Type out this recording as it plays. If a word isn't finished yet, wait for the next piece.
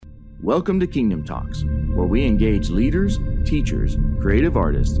Welcome to Kingdom Talks, where we engage leaders, teachers, creative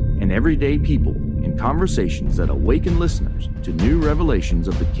artists, and everyday people in conversations that awaken listeners to new revelations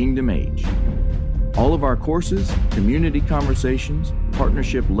of the Kingdom Age. All of our courses, community conversations,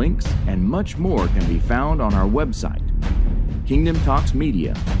 partnership links, and much more can be found on our website,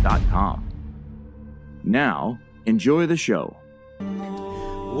 kingdomtalksmedia.com. Now, enjoy the show.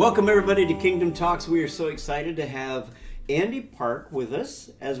 Welcome everybody to Kingdom Talks. We are so excited to have Andy Park with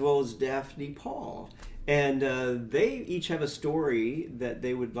us, as well as Daphne Paul. And they each have a story that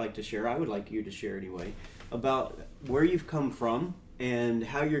they would like to share. I would like you to share anyway, about where you've come from and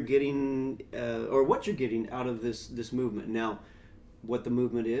how you're getting, or what you're getting out of this movement. Now, what the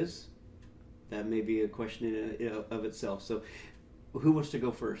movement is, that may be a question of itself. So, who wants to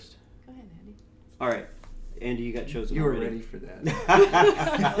go first? Go ahead, Andy. All right. Andy, you got chosen You were already. ready for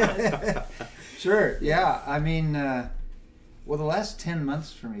that. Sure, yeah. I mean, well, the last 10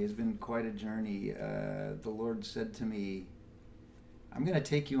 months for me has been quite a journey. The Lord said to me, I'm going to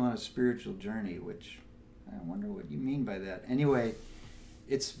take you on a spiritual journey, which I wonder what you mean by that. Anyway,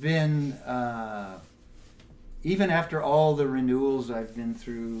 it's been, even after all the renewals I've been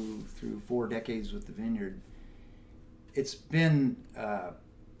through 4 decades with the Vineyard, it's been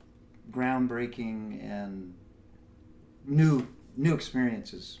groundbreaking and new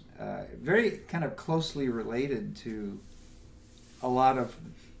experiences, very kind of closely related to a lot of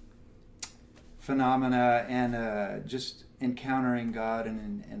phenomena and just encountering God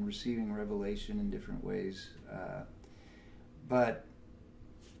and receiving revelation in different ways, but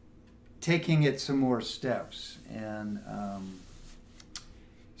taking it some more steps. And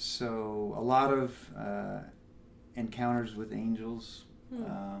so a lot of encounters with angels,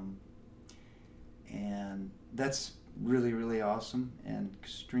 and that's really, really awesome and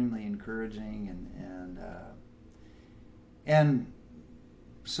extremely encouraging, and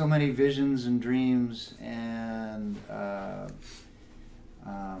so many visions and dreams, and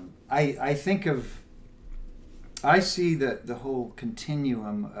I see the whole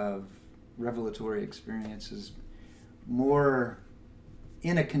continuum of revelatory experiences more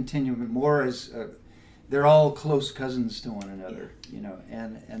in a continuum, more as they're all close cousins to one another,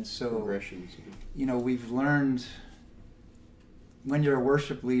 and so Progressions. We've learned when you're a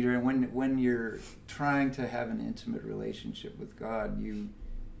worship leader and when you're trying to have an intimate relationship with God, you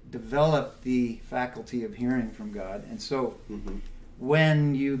develop the faculty of hearing from God. And so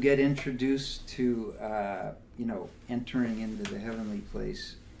when you get introduced to entering into the heavenly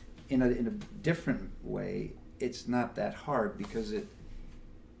place in a different way, it's not that hard, because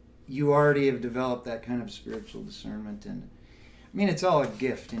you already have developed that kind of spiritual discernment. And I mean, it's all a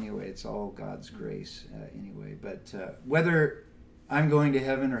gift anyway. It's all God's grace anyway. But whether I'm going to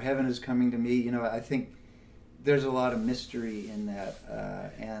heaven or heaven is coming to me, I think there's a lot of mystery in that.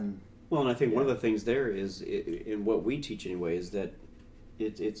 And I think one of the things there is, in what we teach anyway, is that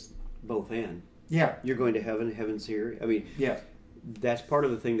it's both and. Yeah. You're going to heaven, heaven's here. I mean, yeah. That's part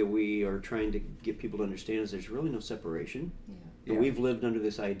of the thing that we are trying to get people to understand, is there's really no separation. Yeah. But we've lived under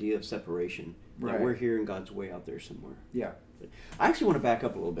this idea of separation. Right. That we're here and God's way out there somewhere. Yeah. I actually want to back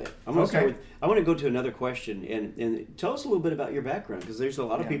up a little bit. I want to go to another question, and tell us a little bit about your background, because there's a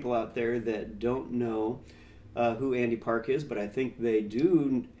lot of people out there that don't know who Andy Park is, but I think they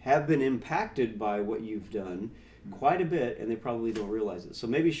do have been impacted by what you've done quite a bit, and they probably don't realize it. So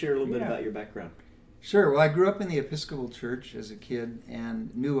maybe share a little bit about your background. Sure. Well, I grew up in the Episcopal Church as a kid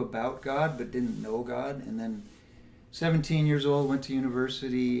and knew about God but didn't know God. And then 17 years old, went to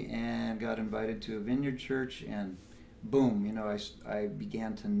university and got invited to a Vineyard Church, and boom, I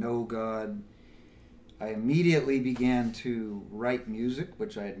began to know God. I immediately began to write music,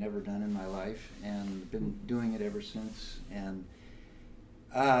 which I had never done in my life, and been doing it ever since. And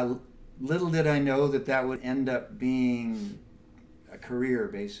little did I know that would end up being a career,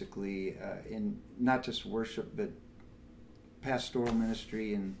 basically, in not just worship, but pastoral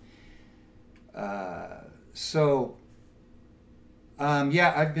ministry. And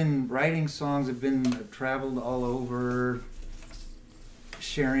I've been writing songs. I've traveled all over,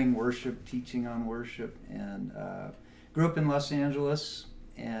 sharing worship, teaching on worship, and grew up in Los Angeles.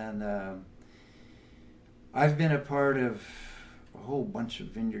 And I've been a part of a whole bunch of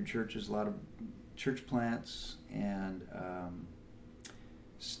Vineyard churches, a lot of church plants, and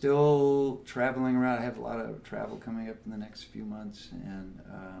still traveling around. I have a lot of travel coming up in the next few months, and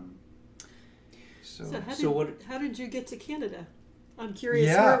how did you get to Canada? I'm curious.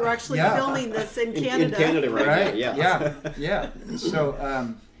 Yeah, We're actually filming this in Canada. In Canada, right? Yeah. So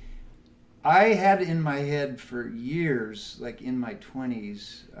I had in my head for years, like in my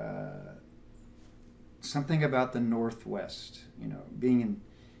 20s, something about the Northwest, being in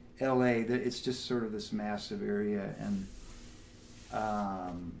LA. It's just sort of this massive area, and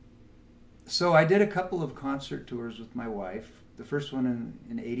so I did a couple of concert tours with my wife. The first one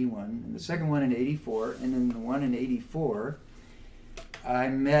in 81, and the second one in 84, and then the one in 84, I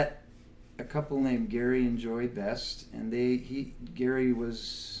met a couple named Gary and Joy Best, and Gary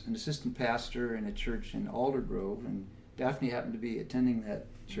was an assistant pastor in a church in Aldergrove, and Daphne happened to be attending that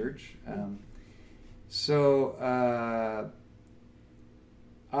church.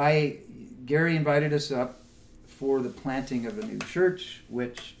 Gary invited us up for the planting of a new church,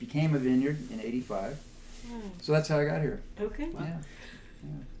 which became a vineyard in 85. So that's how I got here. Okay. Wow.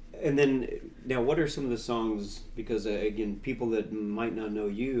 Yeah. And then, now, what are some of the songs? Because again, people that might not know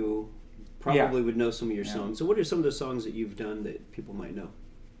you probably would know some of your songs. So, what are some of the songs that you've done that people might know?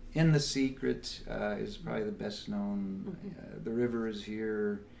 In the Secret is probably the best known. The River is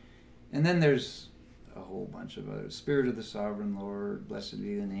Here, and then there's a whole bunch of others. Spirit of the Sovereign Lord, Blessed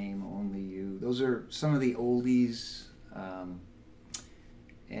Be the Name, Only You. Those are some of the oldies,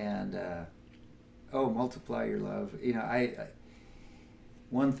 Multiply Your Love. You know, I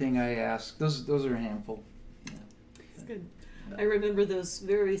one thing I ask. Those are a handful. Yeah. That's good. I remember those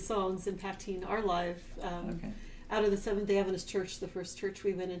very songs impacting our life. Out of the Seventh-day Adventist Church, the first church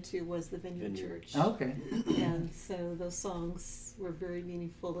we went into was the Vineyard Church. Okay. And so those songs were very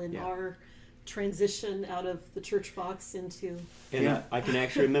meaningful in our transition out of the church box into. And I can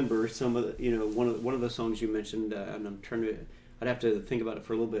actually remember some of the, one of the songs you mentioned, and I'd have to think about it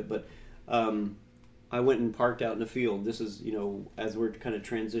for a little bit, but I went and parked out in the field. This is, as we're kind of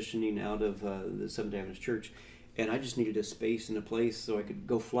transitioning out of the Seventh-day Adventist Church, and I just needed a space and a place so I could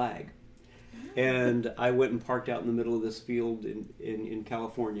go flag. And I went and parked out in the middle of this field in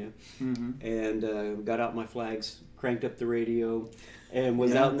California, and got out my flags, cranked up the radio, and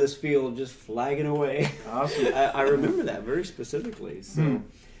was out in this field just flagging away. Awesome. I remember that very specifically. So,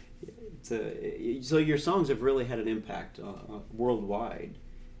 so your songs have really had an impact worldwide.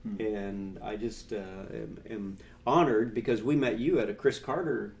 And I just am honored because we met you at a Chris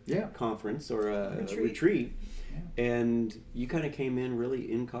Carter conference or a retreat. And you kind of came in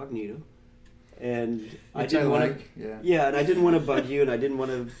really incognito. And I didn't want to, and I didn't want to bug you, and I didn't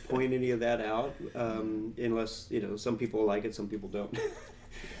want to point any of that out, unless some people like it, some people don't.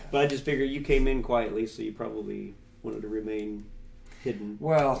 But I just figured you came in quietly, so you probably wanted to remain hidden.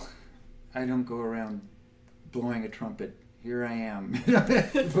 Well, I don't go around blowing a trumpet. Here I am.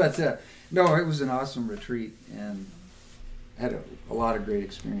 But no, it was an awesome retreat, and had a lot of great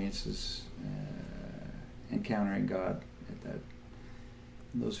experiences encountering God at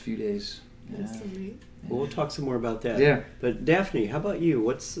those few days. Well, we'll talk some more about that. Yeah. But Daphne, how about you?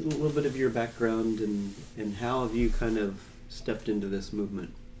 What's a little bit of your background, and how have you kind of stepped into this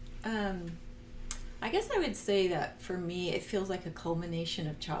movement? I guess I would say that for me, it feels like a culmination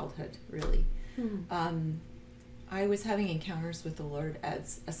of childhood, really. I was having encounters with the Lord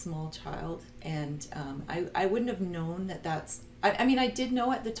as a small child, and I wouldn't have known that's... I mean, I did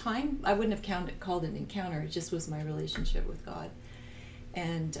know at the time. I wouldn't have called it an encounter. It just was my relationship with God.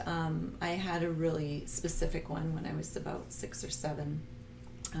 And I had a really specific one when I was about 6 or 7.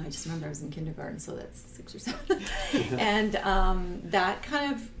 I just remember I was in kindergarten, so that's 6 or 7. And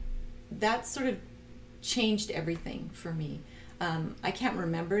that sort of changed everything for me. I can't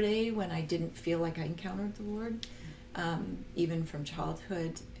remember a day when I didn't feel like I encountered the Lord, even from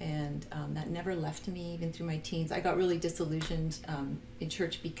childhood, and that never left me even through my teens. I got really disillusioned in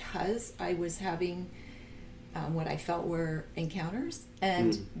church because I was having what I felt were encounters,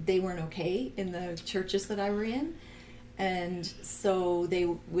 and they weren't okay in the churches that I were in. And so they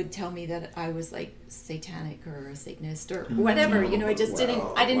would tell me that I was like satanic or a Satanist or whatever. I just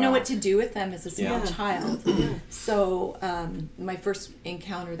didn't know what to do with them as a small child. So my first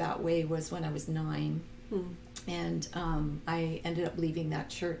encounter that way was when I was 9. And I ended up leaving that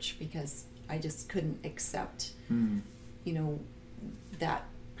church because I just couldn't accept, that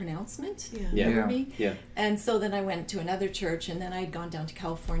pronouncement over me. And so then I went to another church, and then I'd gone down to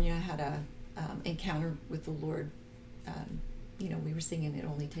California. I had a encounter with the Lord. We were singing "It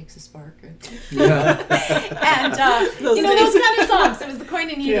Only Takes a Spark," and those kind of songs. It was the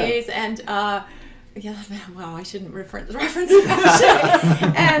Koinonia days, and wow, I shouldn't reference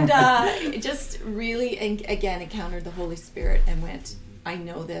that. And just really, again, encountered the Holy Spirit and went, I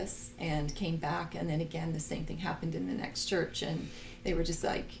know this, and came back. And then again, the same thing happened in the next church, and they were just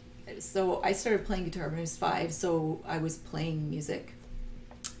like, so I started playing guitar when I was 5, so I was playing music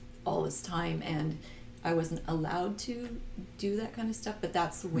all this time, and I wasn't allowed to do that kind of stuff, but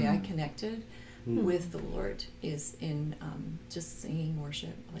that's the way I connected with the Lord, is in just singing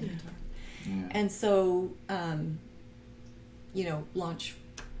worship, playing guitar. And so, launch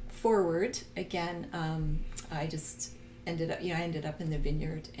forward, again, I just ended up in the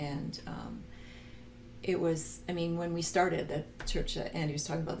vineyard, and it was, I mean, when we started the church that Andy was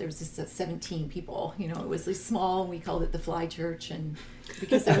talking about, there was just 17 people. You know, it was small, and we called it the Fly Church, and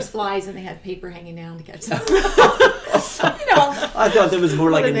because there was flies and they had paper hanging down to catch them. I thought that was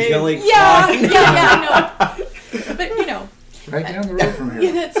more like angelic. Yeah, I know. But right down the road from here.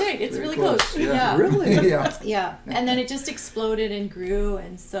 Yeah, that's right. It's really close. Yeah. Really? Yeah. And then it just exploded and grew,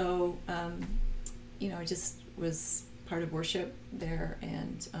 and so it just was part of worship there,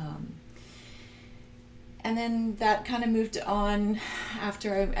 and then that kind of moved on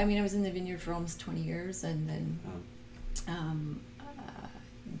after I was in the vineyard for almost 20 years, and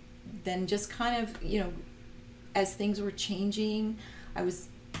then just kind of, as things were changing, I was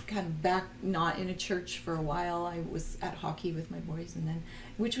kind of back not in a church for a while. I was at hockey with my boys, and then,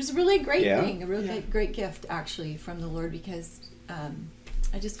 which was really a great thing, a really great gift actually from the Lord, because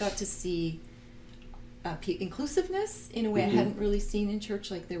I just got to see inclusiveness in a way I hadn't really seen in church.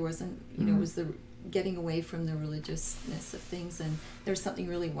 Like there wasn't, it was the getting away from the religiousness of things, and there's something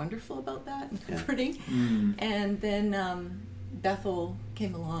really wonderful about that and comforting. And then Bethel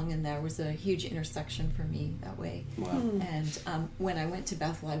came along, and there was a huge intersection for me that way. Wow. And when I went to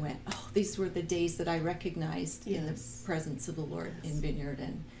Bethel, I went, these were the days that I recognized in the presence of the Lord in Vineyard,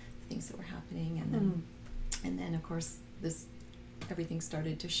 and things that were happening. And then of course everything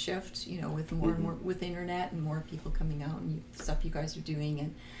started to shift, with more and more, with internet and more people coming out and stuff you guys are doing,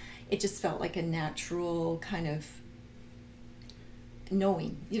 and it just felt like a natural kind of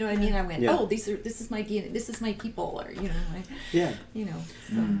knowing, you know what I mean? I went, this is my DNA, this is my people, or so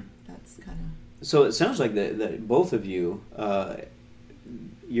that's kind of. So it sounds like that both of you,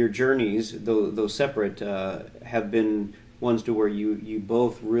 your journeys, though separate, have been ones to where you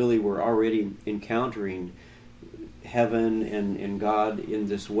both really were already encountering heaven and God in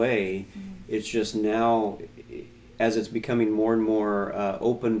this way. It's just now, as it's becoming more and more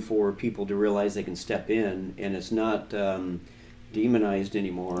open for people to realize they can step in, and it's not demonized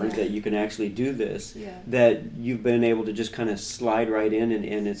anymore, that you can actually do this, that you've been able to just kind of slide right in,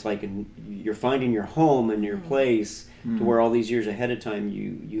 and it's like you're finding your home and your place, to where all these years ahead of time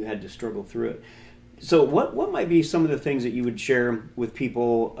you had to struggle through it. So what might be some of the things that you would share with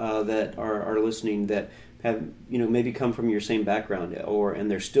people that are listening, that have maybe come from your same background,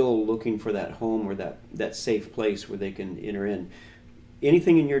 and they're still looking for that home or that safe place where they can enter in?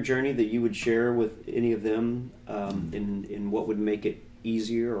 Anything in your journey that you would share with any of them, in what would make it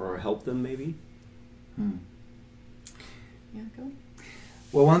easier or help them maybe? Yeah, go.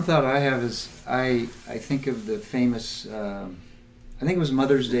 Well, one thought I have is I think of the famous, I think it was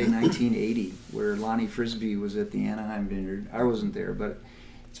Mother's Day 1980, where Lonnie Frisbee was at the Anaheim Vineyard. I wasn't there, but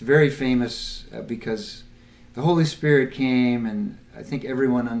it's very famous because the Holy Spirit came, and I think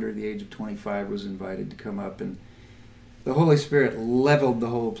everyone under the age of 25 was invited to come up, and the Holy Spirit leveled the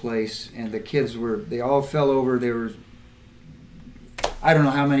whole place, and the kids they all fell over. There were, I don't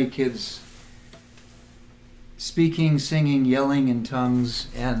know how many kids speaking, singing, yelling in tongues,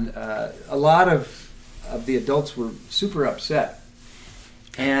 and a lot of the adults were super upset.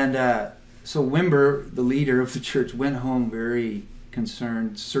 And so Wimber, the leader of the church, went home very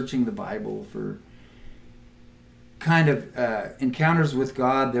concerned, searching the Bible for kind of encounters with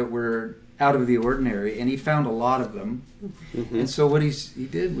God that were out of the ordinary, and he found a lot of them. And so what he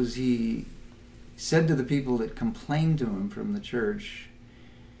did was he said to the people that complained to him from the church,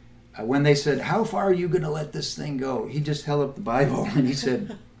 when they said, "How far are you going to let this thing go?" he just held up the Bible and he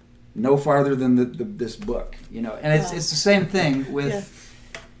said, "No farther than this book." And it's the same thing with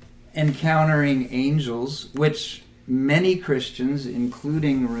encountering angels, which many Christians,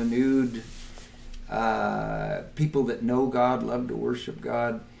 including renewed people that know God, love to worship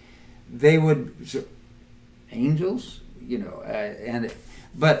God, they would, angels,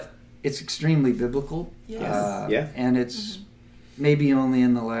 but it's extremely biblical. And it's maybe only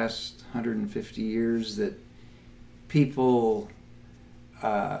in the last 150 years that people,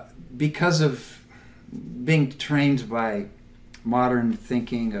 because of being trained by modern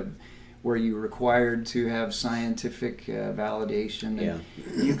thinking of where you're required to have scientific validation, and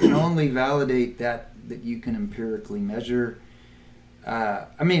you can only validate that you can empirically measure.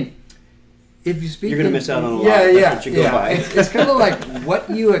 If you speak, you're going to miss out on a lot. That you go by. It's kind of like what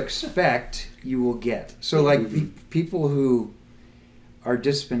you expect, you will get. So, like people who are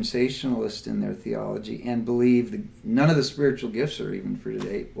dispensationalist in their theology and believe that none of the spiritual gifts are even for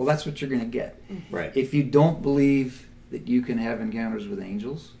today, well, that's what you're going to get. Right. If you don't believe that you can have encounters with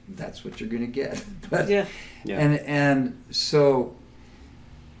angels, that's what you're going to get. But, and so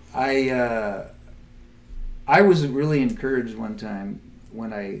I was really encouraged one time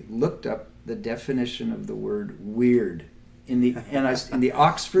when I looked up the definition of the word weird in the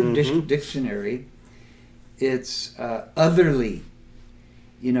Oxford Dictionary, it's otherly,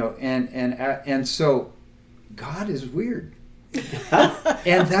 and so God is weird.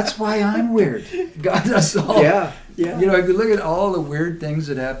 And that's why I'm weird. God does all. Yeah. If you look at all the weird things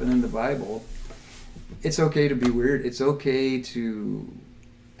that happen in the Bible, it's okay to be weird. It's okay to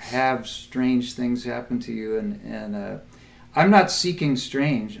have strange things happen to you. And I'm not seeking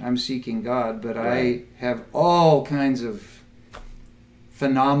strange. I'm seeking God. But Right. I have all kinds of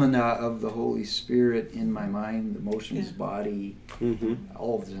phenomena of the Holy Spirit in my mind, emotions, body,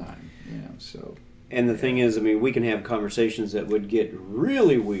 all the time. So. And the thing is, I mean, we can have conversations that would get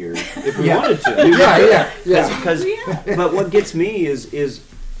really weird if we Yeah. wanted to. Yeah. Because, but what gets me is,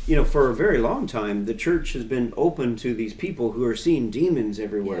 for a very long time, the church has been open to these people who are seeing demons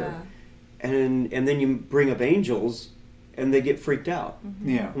everywhere. And then you bring up angels, and they get freaked out.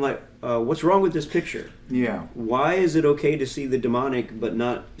 Yeah. I'm like, what's wrong with this picture? Yeah. Why is it okay to see the demonic but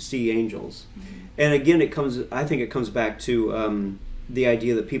not see angels? And again, I think it comes back to the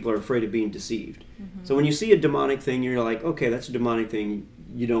idea that people are afraid of being deceived. So when you see a demonic thing, you're like, okay, that's a demonic thing.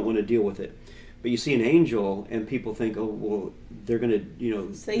 You don't want to deal with it. But you see an angel, and people think, oh, well, they're going to,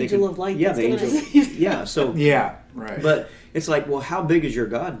 It's the angel of light. Yeah, that's the gonna angel. save you. Yeah, so. Yeah. Right. But it's like, well, how big is your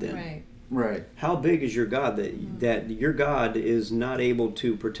God then? Right. Right. How big is your God that your God is not able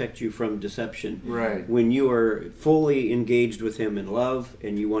to protect you from deception? Right. When you are fully engaged with Him in love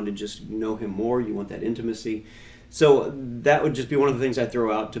and you want to just know Him more, you want that intimacy. So that would just be one of the things I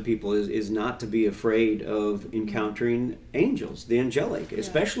throw out to people is not to be afraid of encountering angels, the angelic,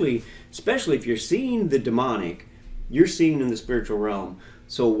 especially if you're seeing the demonic, you're seeing in the spiritual realm.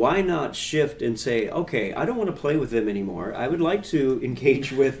 So why not shift and say, okay, I don't want to play with them anymore. I would like to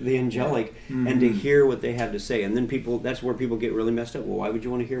engage with the angelic and to hear what they have to say. And then that's where people get really messed up. Well, why would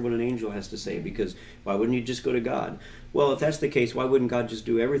you want to hear what an angel has to say? Because why wouldn't you just go to God? Well, if that's the case, why wouldn't God just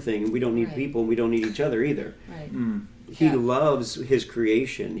do everything? We don't need people, and we don't need each other either. Right. He loves His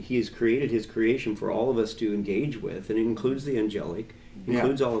creation. He has created His creation for all of us to engage with, and it includes the angelic,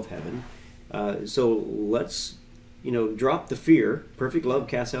 includes all of heaven. So let's drop the fear. Perfect love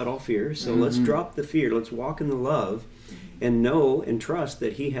casts out all fear. So let's drop the fear. Let's walk in the love and know and trust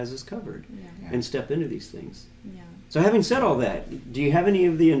that He has us covered and step into these things. Yeah. So having said all that, do you have any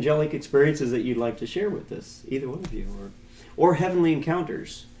of the angelic experiences that you'd like to share with us? Either one of you. Or heavenly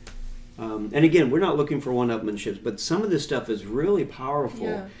encounters? And again, we're not looking for one-upmanships, but some of this stuff is really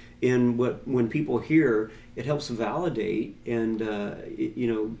powerful in when people hear, it helps validate and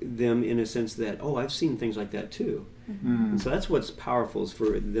them in a sense that, oh, I've seen things like that too. And so that's what's powerful, is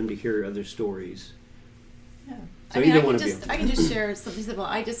for them to hear other stories. Yeah. So I mean, either one of you. I can just share something simple.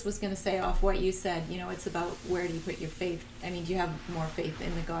 I just was going to say off what you said. It's about where do you put your faith. I mean, do you have more faith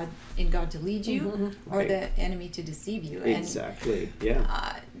in God to lead you, or Right. the enemy to deceive you? Exactly.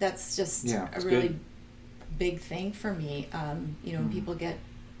 Yeah. That's just a It's really good. big thing for me. People get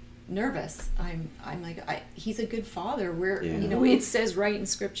nervous. I'm like, He's a good father. It says right in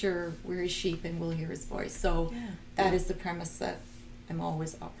Scripture, we're His sheep and we'll hear His voice. So that is the premise that I'm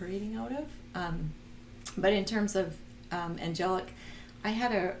always operating out of. But in terms of angelic, I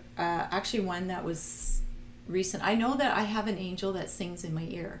had actually one that was recent. I know that I have an angel that sings in my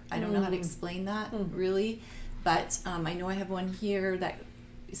ear. I don't know how to explain that really, but I know I have one here that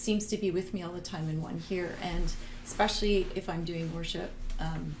seems to be with me all the time, and one here, and especially if I'm doing worship.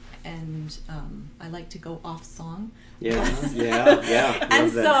 And I like to go off song. Yeah. And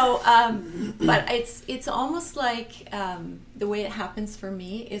Love that. so, but it's almost like the way it happens for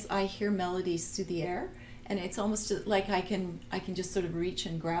me is I hear melodies through the air, and it's almost like I can just sort of reach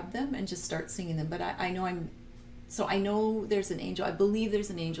and grab them and just start singing them. But I know there's an angel. I believe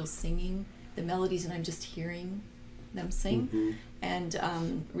there's an angel singing the melodies, and I'm just hearing them sing.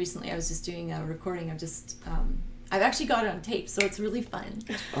 And recently I was just doing a recording of just. I've actually got it on tape, so it's really fun.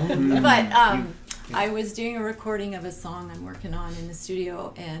 But I was doing a recording of a song I'm working on in the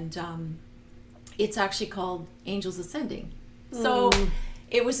studio, and it's actually called Angels Ascending. So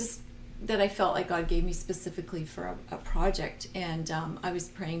it was just that I felt like God gave me specifically for a project, and I was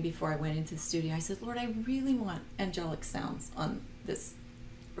praying before I went into the studio. I said, Lord, I really want angelic sounds on this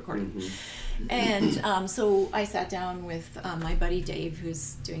recording. And so I sat down with my buddy Dave,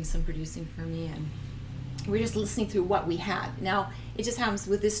 who's doing some producing for me, and we're just listening through what we had. Now, it just happens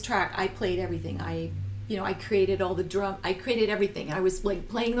with this track, I played everything. I created all the drum. I created everything. I was like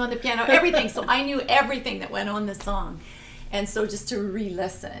playing on the piano, everything. So I knew everything that went on the song. And so just to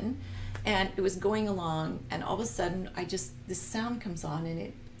re-listen, and it was going along, and all of a sudden, this sound comes on, and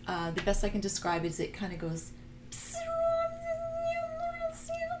it, the best I can describe is it kind of goes,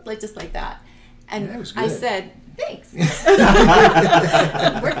 like just like that. And that was I good. said, thanks.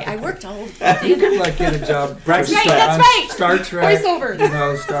 I worked all day. You could like get a job. Practice That's right, that. that's right. Star Trek. Voiceovers. You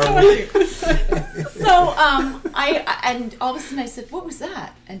know, Star Wars. So and all of a sudden I said, what was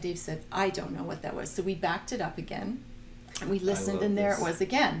that? And Dave said, I don't know what that was. So we backed it up again, and we listened, love and there this. it was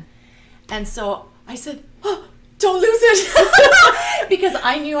again. And so I said, oh, don't lose it, because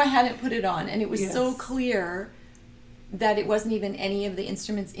I knew I hadn't put it on, and it was so Yes. clear that it wasn't even any of the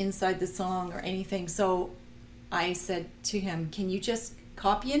instruments inside the song or anything. So I said to him, can you just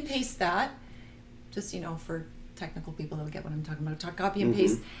copy and paste that, just, for technical people that'll get what I'm talking about, copy and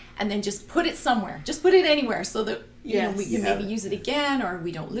paste, and then just put it somewhere, just put it anywhere, so that we Yes. can You have maybe it. use it again, or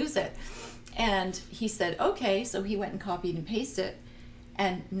we don't lose it. And he said, okay. So he went and copied and pasted it,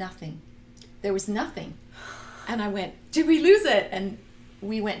 and nothing. There was nothing. And I went, did we lose it? And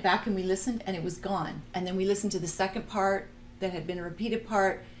we went back and we listened, and it was gone. And then we listened to the second part that had been a repeated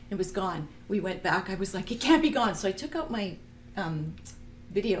part. It was gone. We went back. I was like, it can't be gone. So I took out my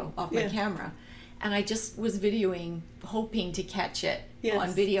video off my Yeah. camera, and I just was videoing, hoping to catch it Yes.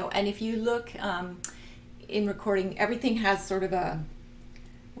 on video. And if you look in recording, everything has sort of a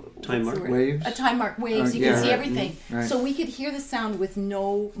Time what's the mark? word? Waves? A time mark, waves. You yeah, can see right. everything. Right. So we could hear the sound with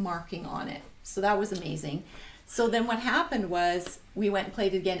no marking on it. So that was amazing. So then what happened was we went and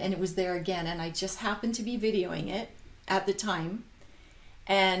played it again, and it was there again. And I just happened to be videoing it at the time.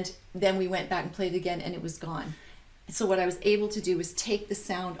 And then we went back and played it again, and it was gone. So what I was able to do was take the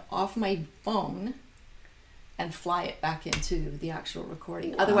sound off my phone and fly it back into the actual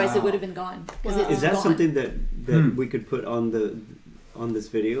recording. Otherwise, it would have been gone. 'Cause Wow. it's Is that gone. something that we could put on this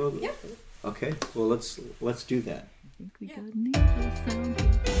video? Yeah. Okay. Well, let's do that. We Yeah. got an angel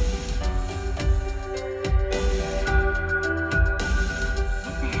sound.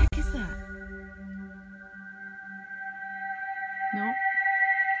 What the heck is that? No.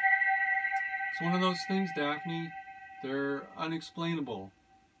 It's one of those things, Daphne. They're unexplainable.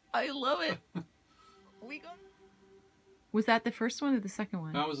 I love it. We got. Was that the first one or the second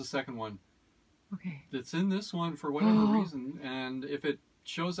one? That was the second one. Okay. It's in this one for whatever reason, and if it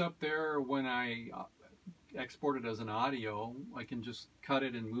shows up there when I export it as an audio, I can just cut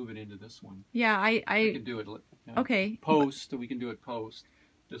it and move it into this one. Yeah, I I can do it. okay. Post. We can do it post,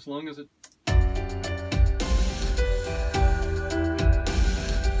 as long as it.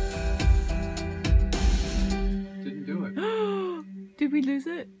 Didn't do it. Did we lose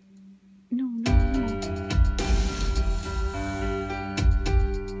it? No, no, no.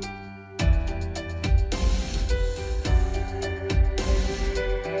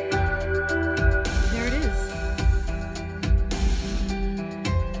 There it is.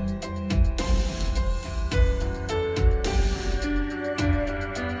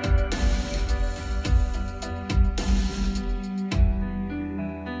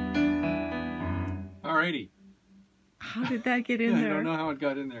 Alrighty. How did that get in I there? don't know how it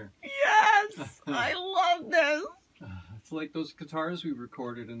got in there. Yes! I love this! It's like those guitars we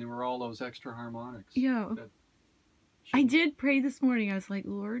recorded, and they were all those extra harmonics. Yeah. that I did pray this morning. I was like,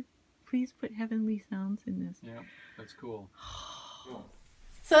 Lord, please put heavenly sounds in this. Yeah, that's cool.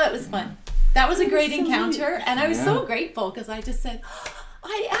 So that was fun. That was a great encounter, and I was so grateful because I just said,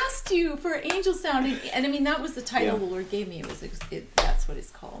 I asked you for angel sound, and I mean that was the title the Lord gave me. It was that's what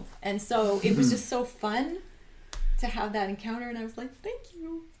it's called, and so it was just so fun to have that encounter, and I was like, thank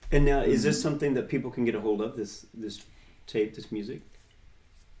you. And now, is this something that people can get a hold of? This tape, this music?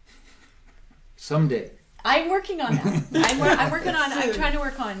 Someday. I'm working on that. I'm working on. I'm trying to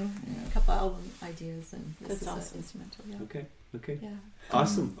work on a couple album ideas, and this That's is awesome. instrumental. Yeah. Okay. Yeah.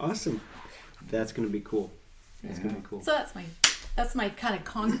 Awesome. That's going to be cool. That's going to be cool. So that's my kind of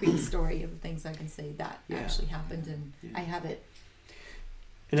concrete story of things I can say that Yeah. actually happened, and I have it.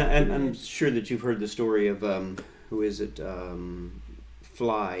 And I'm sure that you've heard the story of who is it?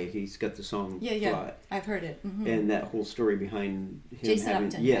 Fly. He's got the song Yeah, Fly. I've heard it. Mhm. And that whole story behind him Jason having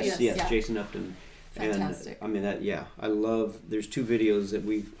Upton. yes, Yeah. Jason Upton. Fantastic. And I mean I love there's two videos that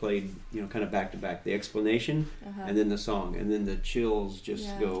we've played, kind of back to back. The explanation and then the song, and then the chills just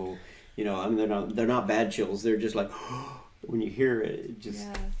Yeah. go, I mean they're not bad chills. They're just like when you hear it,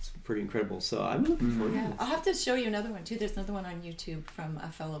 it's pretty incredible. So I'm looking forward to Yeah, this. I'll have to show you another one too. There's another one on YouTube from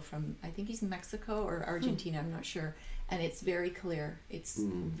a fellow from, I think he's Mexico or Argentina, I'm not sure. And it's very clear. It's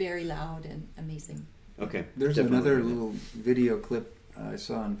very loud and amazing. Okay. There's definitely. another little video clip I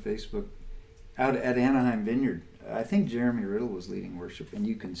saw on Facebook out at Anaheim Vineyard. I think Jeremy Riddle was leading worship, and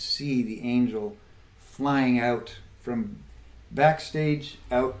you can see the angel flying out from backstage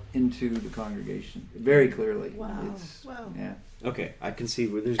out into the congregation very clearly. Wow. It's, Wow. Yeah. Okay, I can see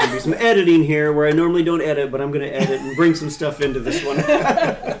where there's going to be some editing here where I normally don't edit, but I'm going to edit and bring some stuff into this one.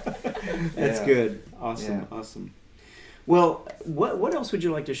 That's good. Awesome, awesome. Well, what else would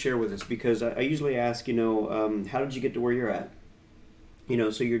you like to share with us? Because I usually ask, how did you get to where you're at?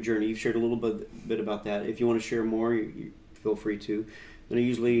 So your journey, you've shared a little bit about that. If you want to share more, you feel free to. And I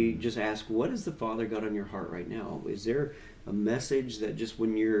usually just ask, what has the Father got on your heart right now? Is there a message that just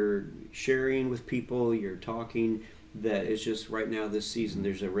when you're sharing with people, you're talking, that it's just right now this season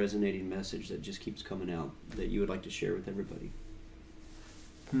there's a resonating message that just keeps coming out that you would like to share with everybody?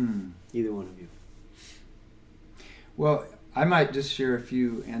 Either one of you. Well, I might just share a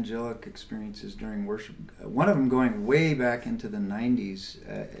few angelic experiences during worship. One of them going way back into the 90s,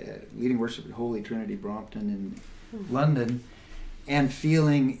 leading worship at Holy Trinity Brompton in London, and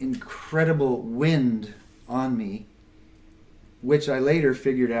feeling incredible wind on me, which I later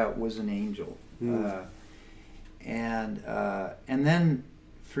figured out was an angel. And then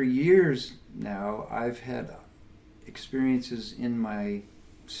for years now, I've had experiences in my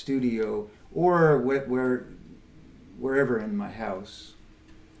studio or wherever in my house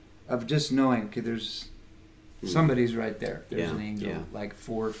of just knowing, okay, there's somebody's right there. There's an angel like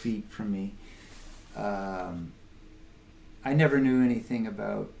 4 feet from me. I never knew anything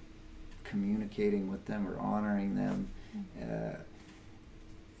about communicating with them or honoring them.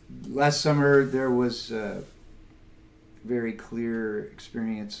 Last summer there was a very clear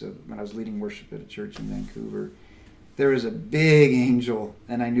experience of when I was leading worship at a church in Vancouver. There was a big angel,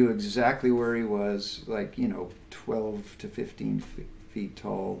 and I knew exactly where he was, 12 to 15 feet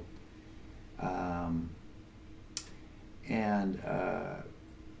tall. I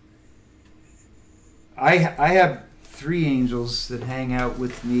have 3 angels that hang out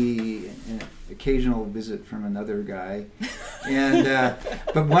with me, an occasional visit from another guy, and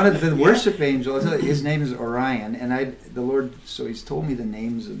but one of the worship angels, his name is Orion, and the Lord, so He's told me the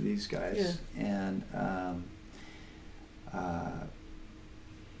names of these guys, and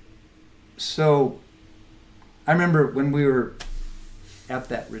so I remember when we were at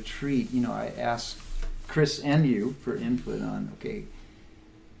that retreat, I asked Chris and you for input on, okay,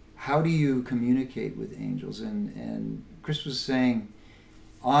 how do you communicate with angels? And Chris was saying,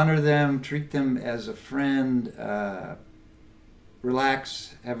 honor them, treat them as a friend,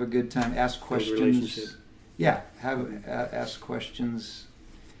 relax, have a good time, ask questions. Yeah, ask questions.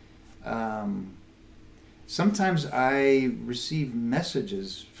 Sometimes I receive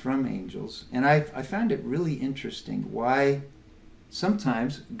messages from angels, and I found it really interesting why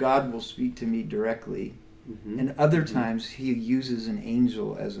sometimes God will speak to me directly, and other times He uses an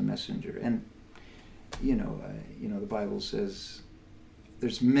angel as a messenger. And the Bible says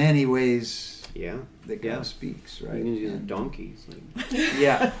there's many ways that God speaks, right? You can use donkeys.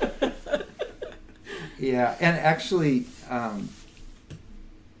 Yeah. Yeah, and actually,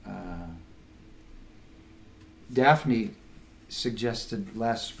 Daphne suggested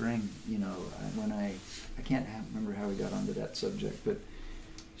last spring, when I can't remember how we got onto that subject, but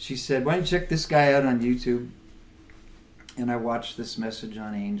she said, why don't you check this guy out on YouTube? And I watched this message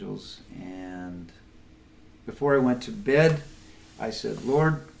on angels, and before I went to bed, I said,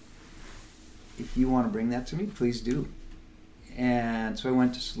 Lord, if you want to bring that to me, please do. And so I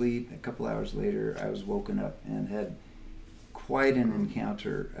went to sleep. A couple hours later, I was woken up and had quite an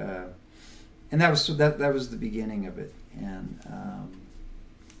encounter. And that was the beginning of it. And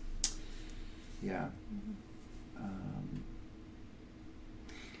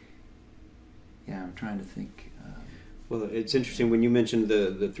I'm trying to think. Well, it's interesting when you mentioned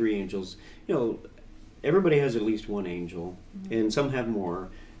the 3 angels. Everybody has at least one angel, and some have more.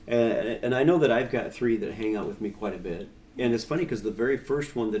 And I know that I've got 3 that hang out with me quite a bit. And it's funny because the very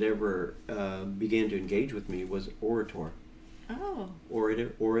first one that ever began to engage with me was orator. Oh.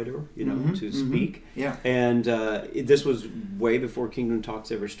 Orator, to speak. Yeah. And this was way before Kingdom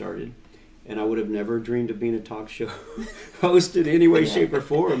Talks ever started. And I would have never dreamed of being a talk show host in any way, shape, or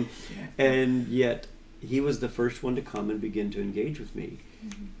form. And yet, he was the first one to come and begin to engage with me.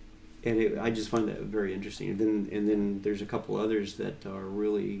 And I just find that very interesting. And then there's a couple others that are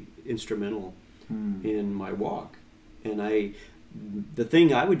really instrumental in my walk. And the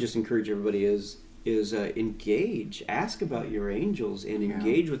thing I would just encourage everybody is engage, ask about your angels, and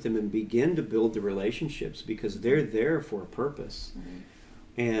engage with them, and begin to build the relationships, because they're there for a purpose.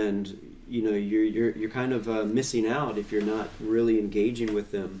 And you're kind of missing out if you're not really engaging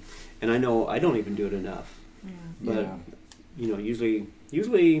with them. And I know I don't even do it enough. But usually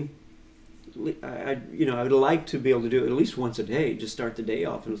I would like to be able to do it at least once a day. Just start the day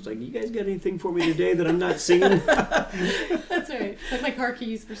off, and it's like, you guys got anything for me today that I'm not seeing? That's right. Like my car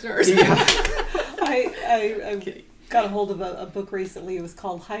keys for stores. I'm kidding. got a hold of a book recently. It was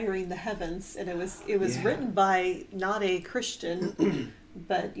called Hiring the Heavens, and it was Yeah. written by not a Christian,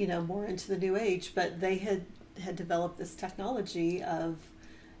 but more into the New Age. But they had developed this technology of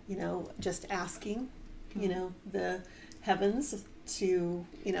just asking the heavens to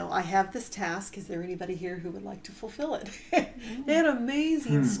I have this task. Is there anybody here who would like to fulfill it? They had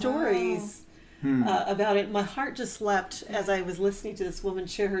amazing stories about it. My heart just leapt as I was listening to this woman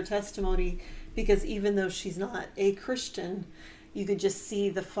share her testimony, because even though she's not a Christian, you could just see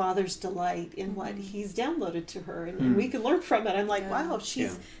the Father's delight in what He's downloaded to her, and we could learn from it. I'm like, wow,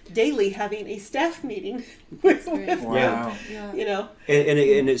 she's daily having a staff meeting with Wow.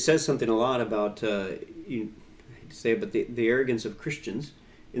 And it says something a lot about you say about the arrogance of Christians,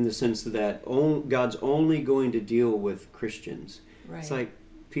 in the sense that God's only going to deal with Christians. Right. It's like,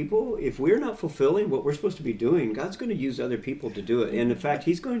 people, if we're not fulfilling what we're supposed to be doing, God's going to use other people to do it. And in fact,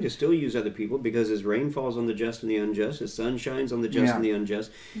 He's going to still use other people, because His rain falls on the just and the unjust, His sun shines on the just and the unjust.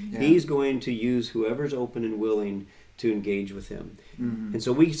 He's going to use whoever's open and willing to engage with Him. And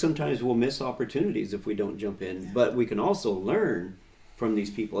so we sometimes will miss opportunities if we don't jump in, but we can also learn from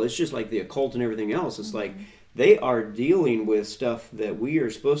these people. It's just like the occult and everything else. It's like they are dealing with stuff that we are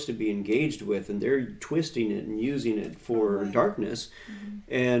supposed to be engaged with, and they're twisting it and using it for darkness.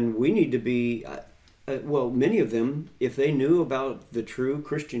 And we need to be, many of them, if they knew about the true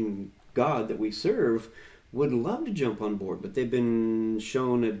Christian God that we serve, would love to jump on board, but they've been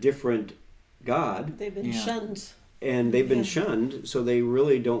shown a different God. They've been shunned. And they've been shunned, so they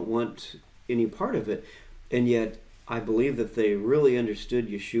really don't want any part of it. And yet, I believe that they really understood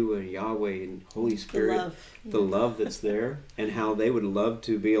Yeshua, Yahweh, and Holy Spirit, the love that's there, and how they would love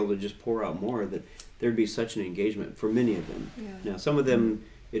to be able to just pour out more, that there'd be such an engagement for many of them. Now, some of them,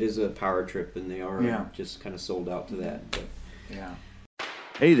 it is a power trip, and they are just kind of sold out to that. But.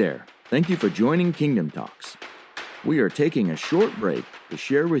 Hey there. Thank you for joining Kingdom Talks. We are taking a short break to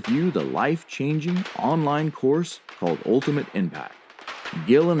share with you the life-changing online course called Ultimate Impact.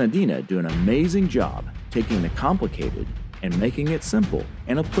 Gil and Adina do an amazing job taking the complicated and making it simple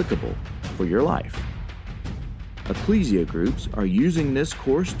and applicable for your life. Ecclesia groups are using this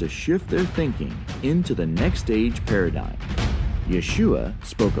course to shift their thinking into the next age paradigm. Yeshua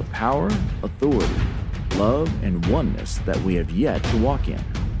spoke of power, authority, love, and oneness that we have yet to walk in.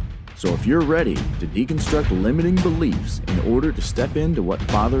 So if you're ready to deconstruct limiting beliefs in order to step into what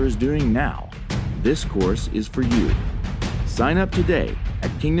Father is doing now, this course is for you. Sign up today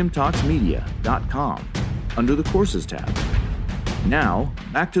at kingdomtalksmedia.com under the Courses tab. Now,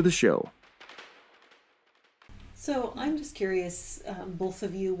 back to the show. So I'm just curious, both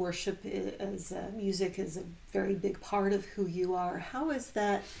of you worship as music is a very big part of who you are. How has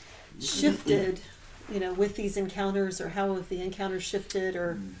that shifted, with these encounters, or how have the encounters shifted,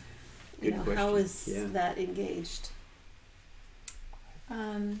 or how is that engaged?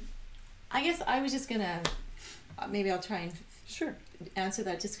 I guess I was just gonna, maybe I'll try and answer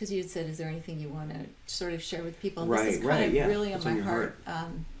that, just because you had said, is there anything you want to sort of share with people? And this is kind of really on my heart.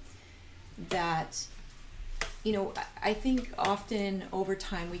 That, I think often over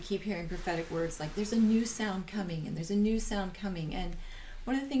time we keep hearing prophetic words like, there's a new sound coming, and there's a new sound coming. And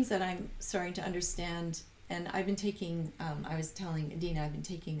one of the things that I'm starting to understand, and I've been taking, I was telling Adina, I've been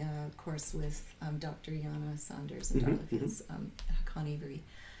taking a course with Dr. Yana Saunders and Dr. Hakan Avery.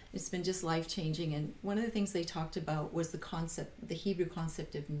 It's been just life-changing, and one of the things they talked about was the Hebrew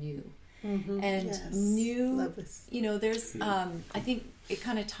concept of new. And new, love this. There's, I think it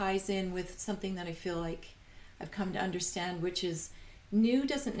kind of ties in with something that I feel like I've come to understand, which is new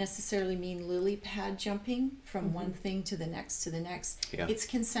doesn't necessarily mean lily pad jumping from one thing to the next to the next. It's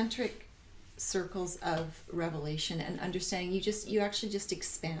concentric circles of revelation and understanding. You actually just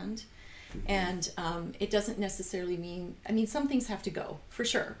expand. And it doesn't necessarily mean, some things have to go, for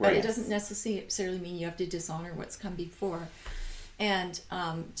sure, but it doesn't necessarily mean you have to dishonor what's come before. And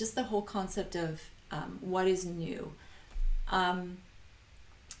just the whole concept of what is new.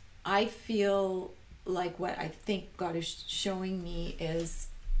 I feel like what I think God is showing me is,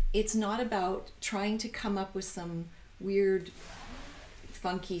 it's not about trying to come up with some weird,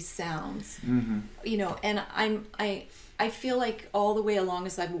 funky sounds, and I feel like all the way along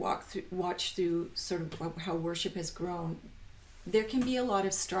as I've watched through sort of how worship has grown, there can be a lot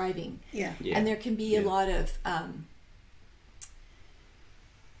of striving, and there can be a lot of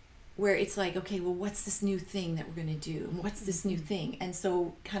where it's like, okay, well, what's this new thing that we're going to do, and what's this new thing, and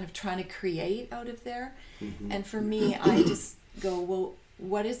so kind of trying to create out of there. And for me, I just go, well,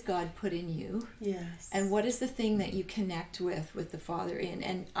 what has God put in you? Yes. And what is the thing that you connect with the Father in?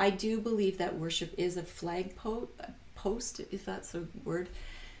 And I do believe that worship is a flag post, if that's a word.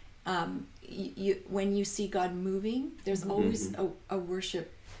 when you see God moving, there's always a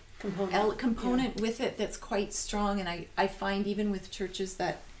worship component with it that's quite strong. And I find even with churches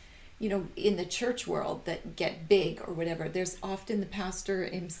that, in the church world that get big or whatever, there's often the pastor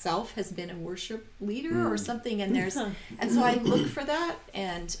himself has been a worship leader or something, and and so I look for that,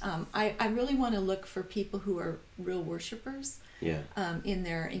 and I really want to look for people who are real worshipers in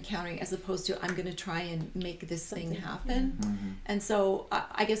their encountering, as opposed to I'm going to try and make this thing happen. And so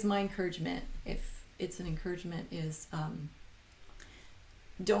I guess my encouragement, if it's an encouragement, is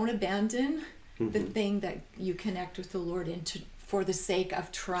don't abandon the thing that you connect with the Lord into for the sake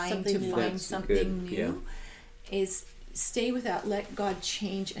of trying to find something new. Is stay with that, let God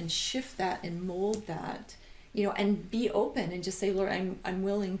change and shift that and mold that, and be open and just say, Lord, I'm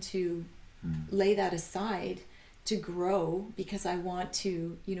willing to lay that aside to grow, because I want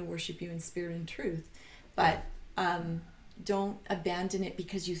to worship you in spirit and truth. But don't abandon it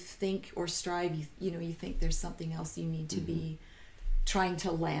because you think or strive, you think there's something else you need to be trying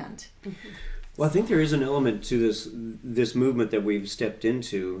to land. Well, I think there is an element to this movement that we've stepped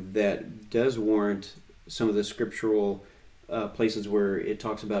into that does warrant some of the scriptural places where it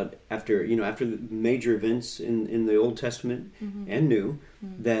talks about after the major events in the Old Testament and New,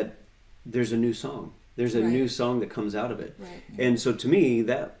 that there's a new song. There's a new song that comes out of it. Right. And so to me,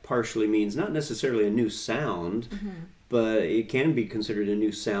 that partially means not necessarily a new sound, but it can be considered a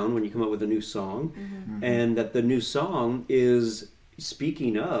new sound when you come up with a new song, and that the new song is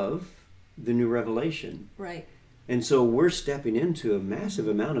speaking of the new revelation. Right. And so we're stepping into a massive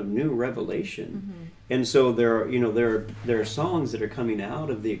amount of new revelation. And so there are songs that are coming out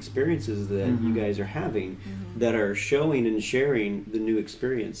of the experiences that you guys are having that are showing and sharing the new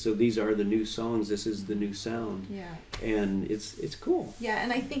experience. So these are the new songs. This is the new sound. Yeah. And it's cool. Yeah,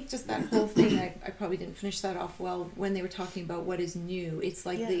 and I think just that whole thing, I probably didn't finish that off well when they were talking about what is new. It's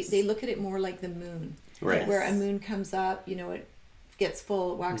like they look at it more like the moon. Right. Where a moon comes up, it gets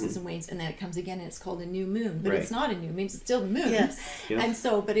full, waxes and wanes, and then it comes again, and it's called a new moon. But it's not a new moon; it's still the moon. Yes. And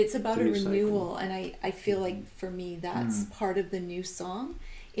so, but it's about a new renewal, and I feel like for me that's part of the new song,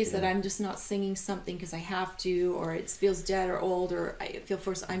 is that I'm just not singing something because I have to, or it feels dead or old, or I feel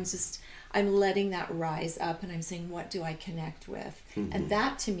forced. I'm letting that rise up, and I'm saying, what do I connect with? And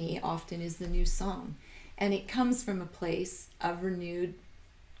that to me often is the new song, and it comes from a place of renewed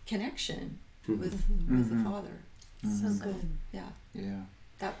connection with the Father. So good. Yeah.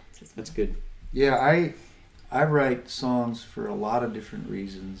 That's good. Yeah, I write songs for a lot of different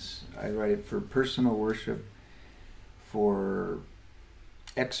reasons. I write it for personal worship, for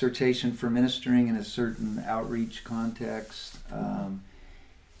exhortation, for ministering in a certain outreach context.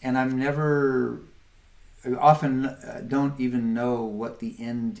 And I often don't even know what the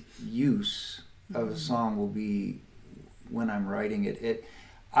end use of a song will be when I'm writing it.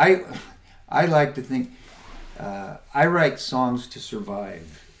 I like to think I write songs to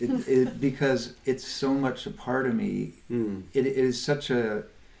survive. Because it's so much a part of me. It is such a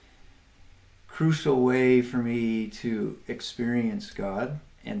crucial way for me to experience God,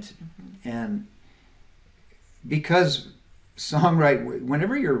 and because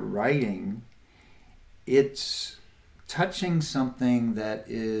whenever you're writing, it's touching something that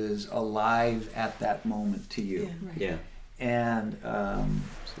is alive at that moment to you. Yeah. And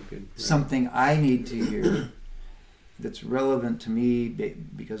So good. Right. something I need to hear that's relevant to me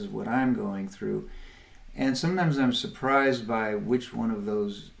because of what I'm going through. And sometimes I'm surprised by which one of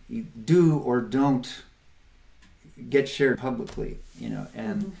those do or don't get shared publicly,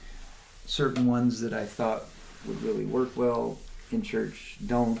 and certain ones that I thought would really work well in church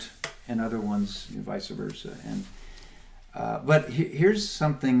don't, and other ones vice versa. And but here's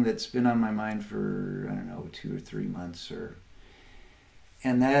something that's been on my mind for, 2 or 3 months,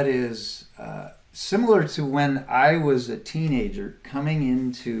 and that is similar to when I was a teenager coming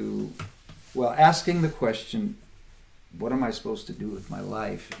into, asking the question, what am I supposed to do with my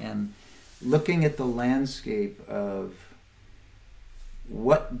life? And looking at the landscape of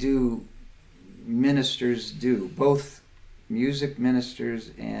what do ministers do, both music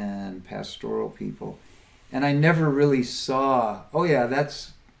ministers and pastoral people. And I never really saw,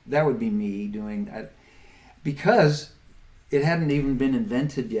 that would be me doing that, because it hadn't even been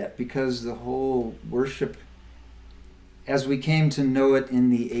invented yet, because the whole worship, as we came to know it in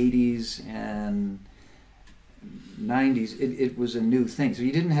the 80s and 90s, it was a new thing. So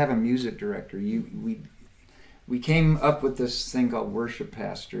you didn't have a music director. We came up with this thing called worship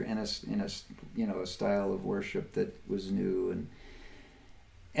pastor, in a style of worship that was new,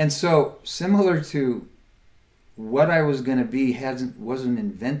 and so similar to what I was going to be wasn't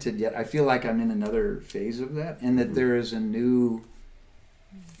invented yet. I feel like I'm in another phase of that, and that there is a new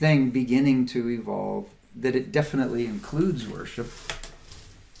thing beginning to evolve, that it definitely includes worship,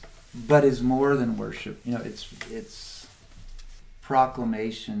 but is more than worship. You know, it's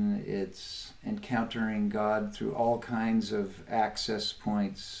proclamation, it's encountering God through all kinds of access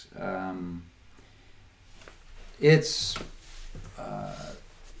points.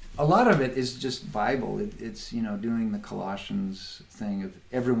 A lot of it is just Bible. It's, you know, doing the Colossians thing of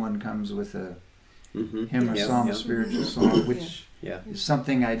everyone comes with a hymn or psalm, a spiritual song, which is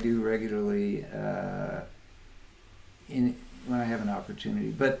something I do regularly when I have an opportunity.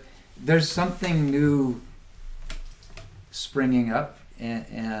 But there's something new springing up,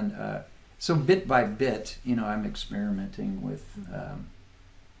 and so bit by bit, you know, I'm experimenting with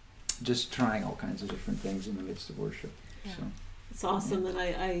just trying all kinds of different things in the midst of worship. Yeah. So. It's awesome, and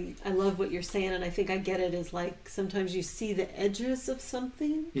I love what you're saying, and I think I get it as like sometimes you see the edges of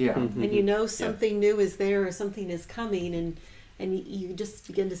something, and you know something new is there or something is coming, and you just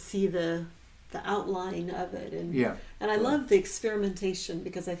begin to see the outline of it, and I love the experimentation,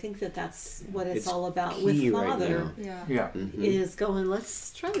 because I think that's what it's all about with Father. Right now. Is going,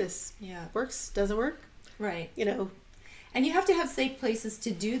 let's try this. Works, doesn't work. Right. You know. And you have to have safe places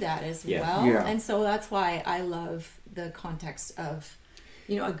to do that as well. Yeah. And so that's why I love the context of,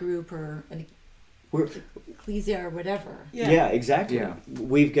 you know, a group or an ecclesia or whatever. Yeah, exactly. Yeah.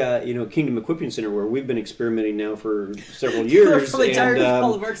 We've got, you know, Kingdom Equipping Center, where we've been experimenting now for several years. We're probably tired and, of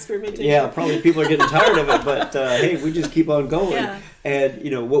all of our experimentation. Yeah, probably people are getting tired of it, but hey, we just keep on going. Yeah. And, you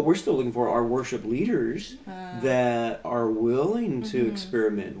know, what we're still looking for are worship leaders that are willing to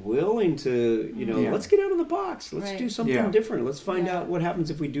experiment, willing to, you know, let's get out of the box. Let's do something different. Let's find out what happens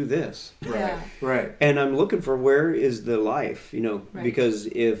if we do this. Right. And I'm looking for, where is the life, you know, because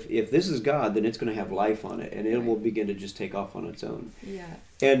if this is God, then it's going to have life on it, and it will begin to just take off on its own. Yeah.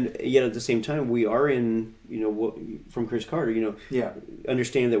 And yet at the same time, we are in, you know, from Chris Carter, you know,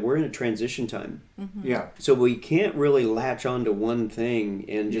 understand that we're in a transition time. Yeah. So we can't really latch on to one thing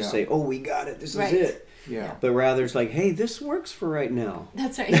and just say, oh, we got it, this is it. Yeah. But rather it's like, hey, this works for right now.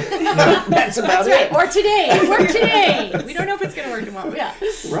 That's right. That's about it. Or today. It worked today. We don't know if it's going to work tomorrow. Yeah.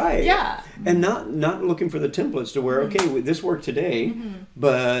 Right. Yeah. And not looking for the templates to where, okay, this worked today,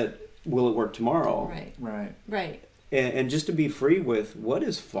 but will it work tomorrow? Right. And just to be free with, what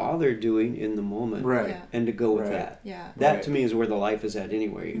is Father doing in the moment? Right. And to go with that. Yeah. That to me is where the life is at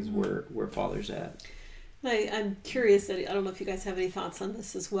anyway, is where Father's at. I'm curious, I don't know if you guys have any thoughts on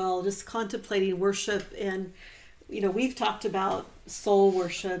this as well, just contemplating worship. And, you know, we've talked about soul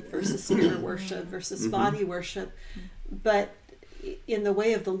worship versus spirit worship versus body worship, but in the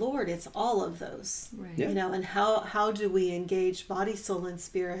way of the Lord, it's all of those. Right. Yeah. You know, and how do we engage body, soul, and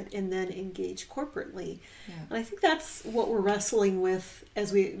spirit, and then engage corporately? Yeah. And I think that's what we're wrestling with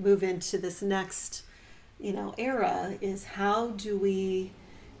as we move into this next, you know, era, is how do we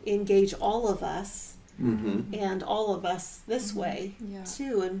engage all of us and all of us this way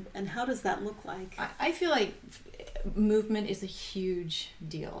too, and how does that look like? I feel like movement is a huge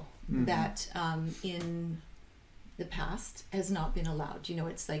deal that in the past has not been allowed. You know,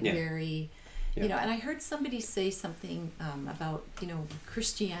 it's like very, you know, and I heard somebody say something about, you know,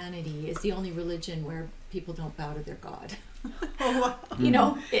 Christianity is the only religion where people don't bow to their God. You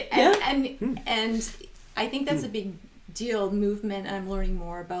know, and I think that's a big deal, movement, and I'm learning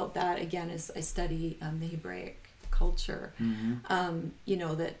more about that again as I study the Hebraic culture. You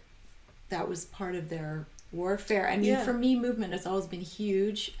know, that was part of their warfare. I mean, for me, movement has always been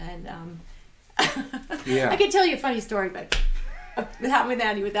huge, and I can tell you a funny story, but it happened with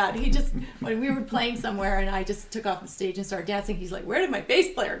Andy with that. He just, when we were playing somewhere and I just took off the stage and started dancing, he's like, where did my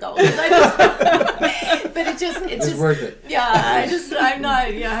bass player go? But it's just worth it. Yeah, I'm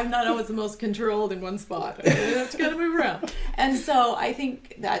not always the most controlled in one spot. I have to kind of move around. And so I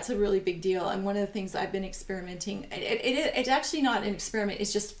think that's a really big deal. And one of the things I've been experimenting, it's actually not an experiment, it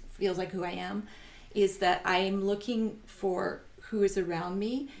just feels like who I am, is that I am looking for who is around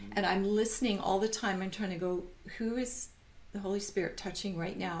me, and I'm listening all the time. I'm trying to go, who is the Holy Spirit touching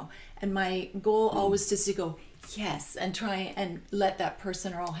right now? And my goal always is to go, yes, and try and let that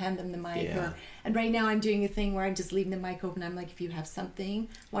person, or I'll hand them the mic. And right now I'm doing a thing where I'm just leaving the mic open. I'm like, if you have something,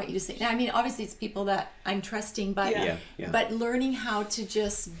 I want you to say. Now, I mean, obviously it's people that I'm trusting, but but learning how to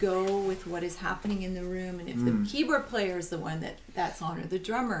just go with what is happening in the room. And if the keyboard player is the one that's on, or the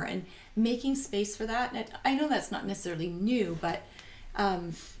drummer, and making space for that. And I know that's not necessarily new, but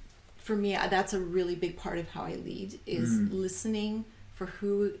for me, that's a really big part of how I lead, is listening for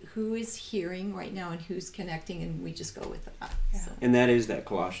who is hearing right now and who's connecting, and we just go with that. So. And that is that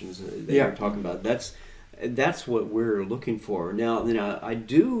Colossians that you're talking about. That's what we're looking for. Now I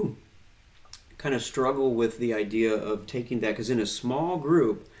do kind of struggle with the idea of taking that, because in a small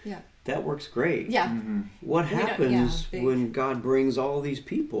group, Yeah. that works great. Yeah. What We don't- happens yeah, big. when God brings all these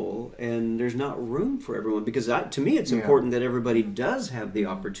people and there's not room for everyone? Because to me, it's Yeah. important that everybody does have the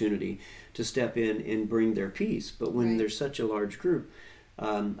opportunity to step in and bring their piece. But when Right. there's such a large group,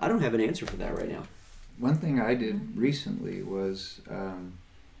 I don't have an answer for that right now. One thing I did recently was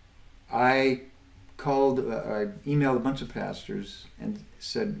I I emailed a bunch of pastors and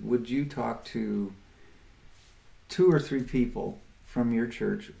said, would you talk to 2 or 3 people from your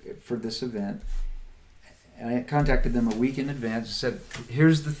church for this event? And I contacted them a week in advance and said,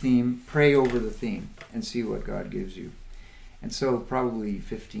 here's the theme, pray over the theme and see what God gives you. And so probably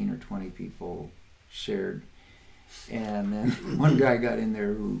 15 or 20 people shared. And then one guy got in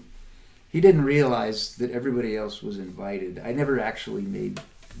there who, he didn't realize that everybody else was invited. I never actually made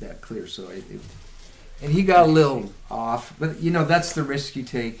that clear, and he got a little off, but that's the risk you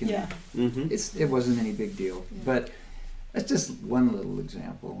take, and Yeah. Mm-hmm. it wasn't any big deal. Yeah. But that's just one little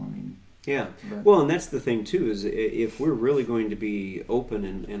example. I mean, Yeah. but, Well, and that's the thing too, is if we're really going to be open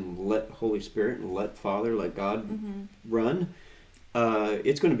and let Holy Spirit and let Father, let God run,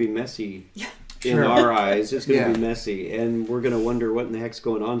 it's going to be messy in Sure. our eyes. It's going to Yeah. be messy, and we're going to wonder what in the heck's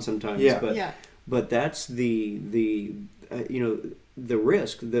going on sometimes. Yeah. But that's the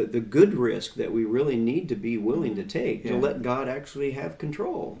risk, the good risk that we really need to be willing to take, to Yeah. let God actually have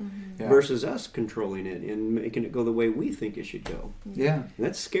control Yeah. versus us controlling it and making it go the way we think it should go. yeah, And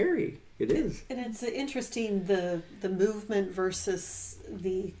that's scary. It is. And it's interesting, the movement versus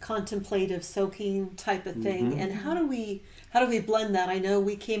the contemplative soaking type of thing. And how do we blend that? I know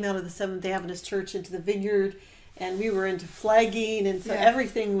we came out of the Seventh-day Adventist Church into the Vineyard, and we were into flagging, and so Yeah.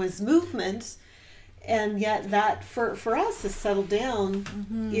 everything was movement. And yet that for us has settled down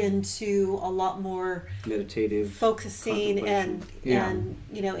into a lot more Meditative. focusing and Contemplation.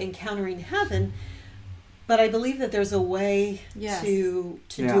 Yeah. encountering heaven. But I believe that there's a way Yes. to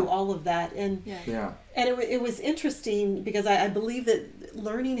Yeah. do all of that. And yeah, it was interesting because I believe that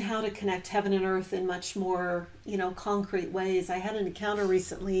learning how to connect heaven and earth in much more, concrete ways. I had an encounter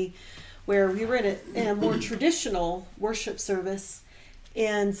recently where we were in a more traditional worship service.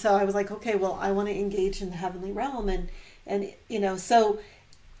 And so I was like, okay, well, I want to engage in the heavenly realm. And so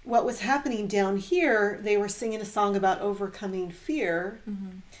what was happening down here, they were singing a song about overcoming fear.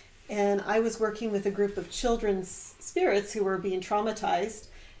 And I was working with a group of children's spirits who were being traumatized.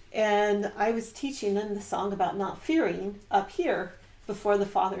 And I was teaching them the song about not fearing up here before the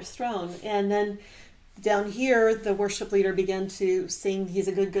Father's throne. And then down here, the worship leader began to sing, He's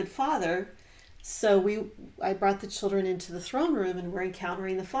a Good, Good Father. So I brought the children into the throne room, and we're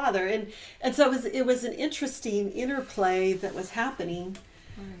encountering the Father. And so it was an interesting interplay that was happening.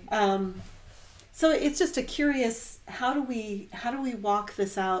 So it's just a curious, how do we walk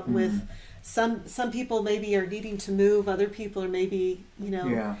this out with some people maybe are needing to move, other people are maybe,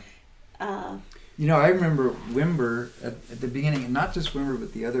 yeah. I remember Wimber at the beginning, and not just Wimber,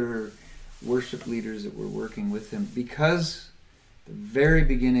 but the other worship leaders that were working with him, because the very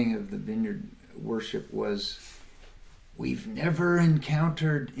beginning of the Vineyard worship was, we've never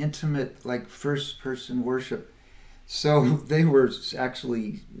encountered intimate, like first-person worship. So they were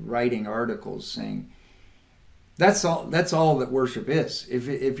actually writing articles saying, that's all that worship is.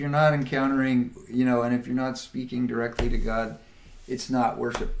 If you're not encountering, and if you're not speaking directly to God, it's not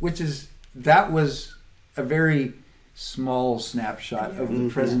worship. That was a very small snapshot of the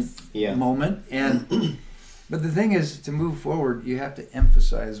present moment. And but the thing is, to move forward, you have to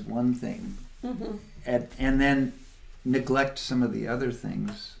emphasize one thing, and then neglect some of the other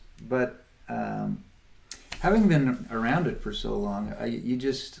things. But having been around it for so long, you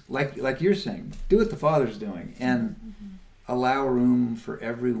just, like you're saying, do what the Father's doing, and allow room for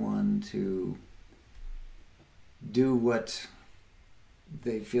everyone to do what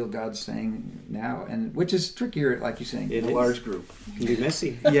they feel God's saying now, and which is trickier, like you're saying, in a large group. It can be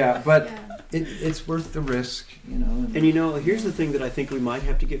messy. Yeah, but it's worth the risk, And here's the thing that I think we might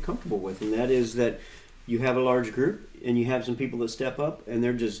have to get comfortable with, and that is that you have a large group, and you have some people that step up, and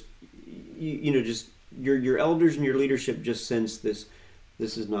they're just, just your elders and your leadership just sense this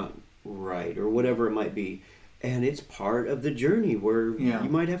is not right, or whatever it might be. And it's part of the journey where you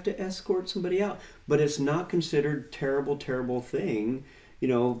might have to escort somebody out. But it's not considered terrible thing you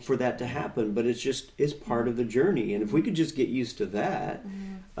know, for that to happen. But it's part of the journey. And if we could just get used to that,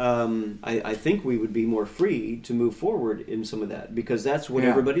 I think we would be more free to move forward in some of that, because that's what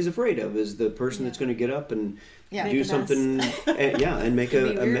everybody's afraid of, is the person that's going to get up and Make do a something, and make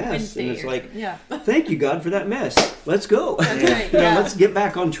a mess. And it's like, thank you, God, for that mess. Let's go. That's right. You know, let's get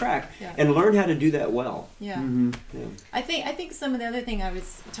back on track Yeah. and learn how to do that well. Yeah. Mm-hmm. Yeah. I think some of the other thing, I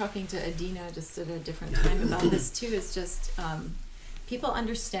was talking to Adina just at a different time about this too, is just people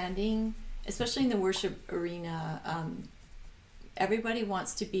understanding, especially in the worship arena, everybody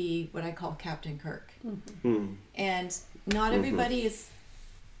wants to be what I call Captain Kirk. Mm. And not everybody is,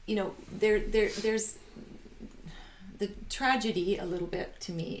 you know, there's the tragedy a little bit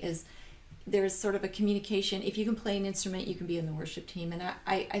to me is there's sort of a communication. If you can play an instrument, you can be in the worship team. And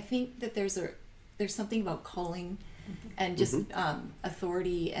I think that there's something about calling and just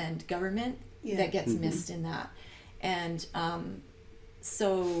authority and government that gets missed in that. And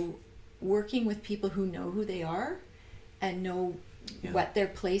so working with people who know who they are and know what their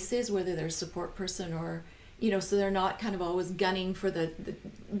place is, whether they're a support person or, you know, so they're not kind of always gunning for the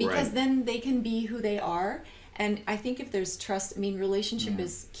because then they can be who they are. And I think if there's trust, I mean, relationship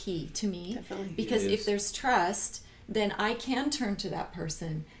is key to me. Definitely. Because if there's trust, then I can turn to that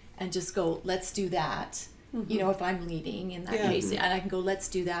person and just go, let's do that. You know, if I'm leading in that case, and I can go, let's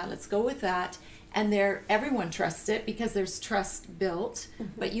do that, let's go with that. And everyone trusts it because there's trust built,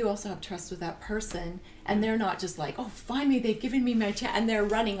 but you also have trust with that person, and they're not just like, oh, finally they've given me my chance, and they're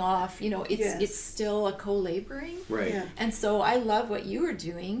running off. You know, it's still a co-laboring. Right. Yeah. And so I love what you were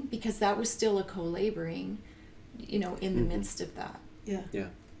doing, because that was still a co-laboring, you know, in the midst of that. Yeah. Yeah.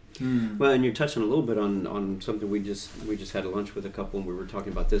 Mm. Well, and you're touching a little bit on something we just had a lunch with a couple, and we were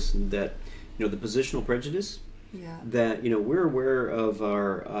talking about this, and that, you know, the positional prejudice. Yeah. That, you know, we're aware of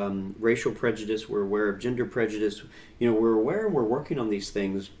our racial prejudice, we're aware of gender prejudice, you know, we're aware and we're working on these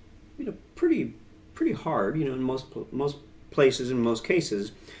things, you know, pretty hard, you know, in most places, in most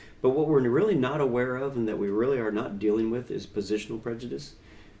cases. But what we're really not aware of, and that we really are not dealing with, is positional prejudice,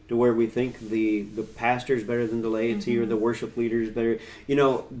 to where we think the pastor is better than the laity, or the worship leader is better, you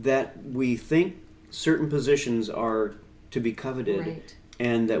know, that we think certain positions are to be coveted, Right.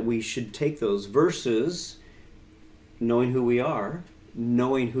 and that we should take those, versus knowing who we are,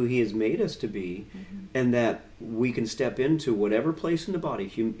 knowing who he has made us to be, and that we can step into whatever place in the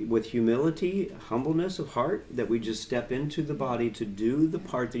body with humility, humbleness of heart, that we just step into the body to do the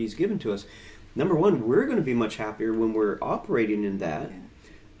part that he's given to us. Number one, we're going to be much happier when we're operating in that.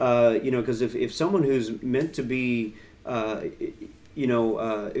 You know, because if someone who's meant to be, you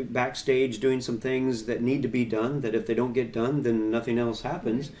know, backstage doing some things that need to be done, that if they don't get done, then nothing else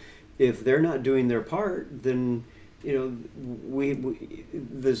happens. If they're not doing their part, then, you know,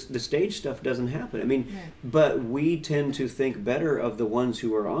 the stage stuff doesn't happen. I mean, but we tend to think better of the ones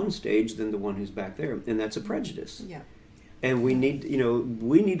who are on stage than the one who's back there, and that's a prejudice. Yeah. And we need, you know,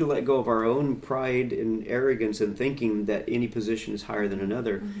 we need to let go of our own pride and arrogance and thinking that any position is higher than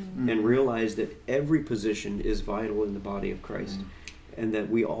another, and realize that every position is vital in the body of Christ, and that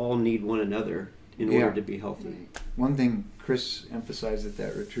we all need one another in order to be healthy. One thing Chris emphasized at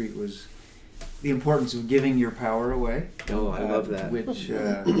that retreat was the importance of giving your power away. Oh, I love that. Which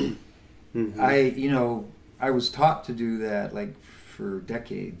I was taught to do that, like, for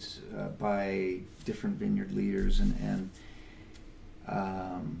decades by different vineyard leaders, and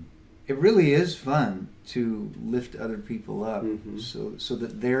it really is fun to lift other people up, so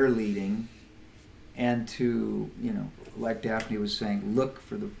that they're leading, and to, you know, like Daphne was saying, look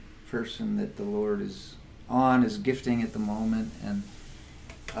for the person that the Lord is gifting at the moment,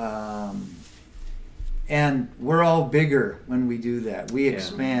 and we're all bigger when we do that. We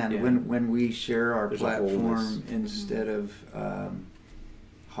expand when we share our platform instead of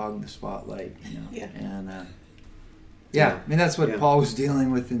hog the spotlight, you know. And I mean, that's what Paul was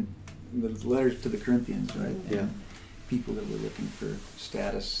dealing with in the letters to the Corinthians, right? And people that were looking for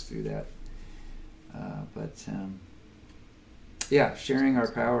status through that. Sharing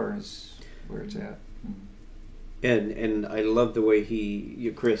our power is where it's at. And I love the way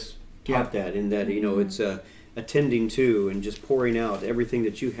Chris taught that, in that, you know, it's attending to and just pouring out everything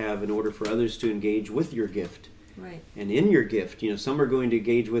that you have in order for others to engage with your gift. Right. And in your gift, you know, some are going to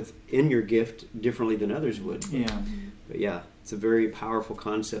engage in your gift differently than others would. But it's a very powerful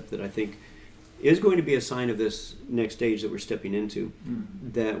concept that I think is going to be a sign of this next stage that we're stepping into.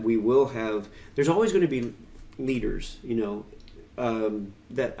 That we will have, there's always going to be leaders, you know,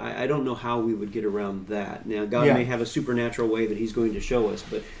 that I don't know how we would get around that. Now, God may have a supernatural way that he's going to show us,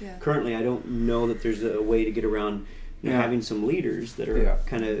 but currently I don't know that there's a way to get around having some leaders that are Yeah.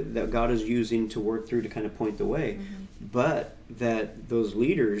 kind of that God is using to work through to kind of point the way, but that those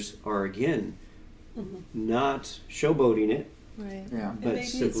leaders are again not showboating it, Right. Yeah. And but maybe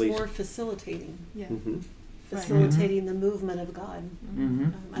simply it's more facilitating, Yeah. facilitating the movement of God.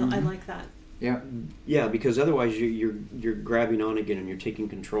 Mm-hmm. I like that. Yeah. Yeah, because otherwise you're grabbing on again and you're taking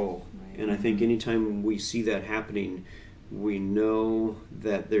control. Right. And I think anytime we see that happening, we know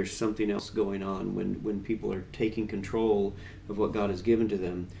that there's something else going on when people are taking control of what God has given to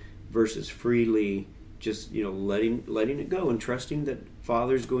them versus freely just letting it go and trusting that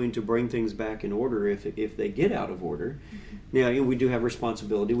Father's going to bring things back in order if they get out of order. Now, we do have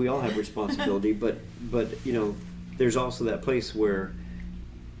responsibility. We all have responsibility, but there's also that place where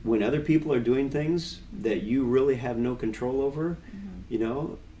when other people are doing things that you really have no control over,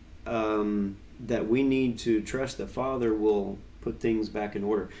 that we need to trust that Father will put things back in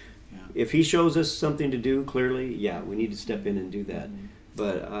order. Yeah. If He shows us something to do, clearly, we need to step in and do that.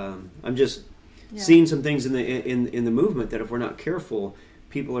 But I'm just seeing some things in the movement that if we're not careful,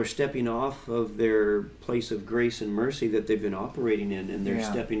 people are stepping off of their place of grace and mercy that they've been operating in, and they're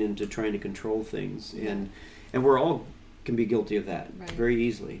stepping into trying to control things, and we're all can be guilty of that very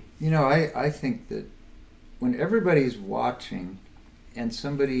easily. I think that when everybody's watching and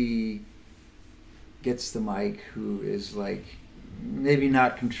somebody gets the mic who is like maybe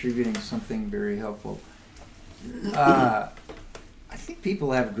not contributing something very helpful, I think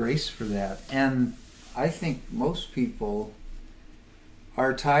people have grace for that, and I think most people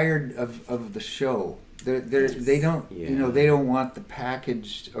are tired of the show. They don't they don't want the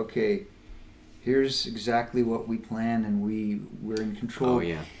packaged, okay, here's exactly what we plan and we're in control.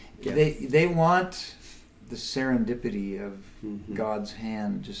 They want the serendipity of God's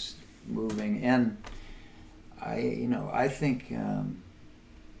hand just moving. And I think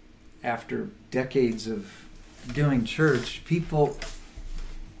after decades of doing church, people,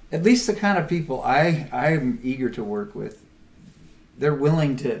 at least the kind of people I'm eager to work with, they're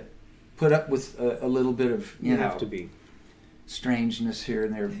willing to put up with a little bit of have to be strangeness here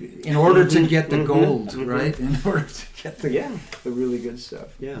and there in order to get the gold, right? In order to get the really good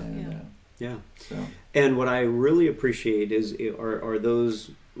stuff. So. And what I really appreciate are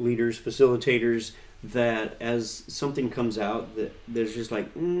those leaders, facilitators, that as something comes out that there's just like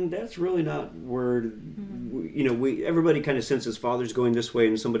that's really not where everybody kind of senses Father's going this way,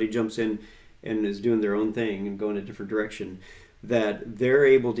 and somebody jumps in and is doing their own thing and going a different direction, that they're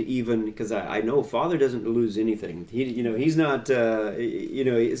able to, even because I know Father doesn't lose anything. He's not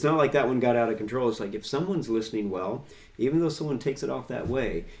it's not like that one got out of control. It's like if someone's listening well, even though someone takes it off that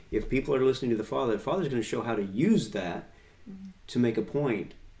way, if people are listening to the Father's going to show how to use that to make a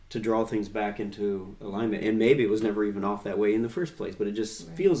point, to draw things back into alignment. And maybe it was never even off that way in the first place, but it just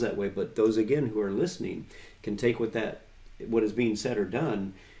feels that way. But those, again, who are listening can take what is being said or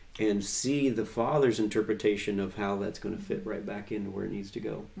done and see the Father's interpretation of how that's going to fit right back into where it needs to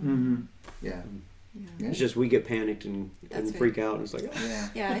go. It's just we get panicked and freak out, and it's like,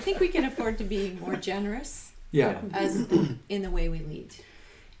 I think we can afford to be more generous as in the way we lead.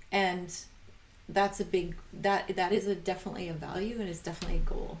 And that's a big, that is definitely a value, and it's definitely a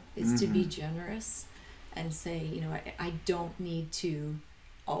goal, is to be generous and say, I don't need to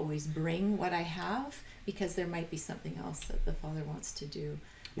always bring what I have, because there might be something else that the Father wants to do.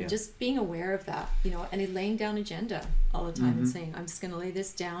 And just being aware of that, and laying down agenda all the time and saying, I'm just going to lay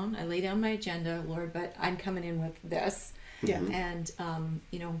this down. I lay down my agenda, Lord, but I'm coming in with this. And,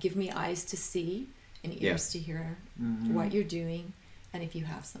 give me eyes to see and ears to hear what you're doing, and if you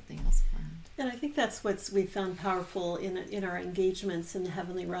have something else planned. And I think that's what we found powerful in our engagements in the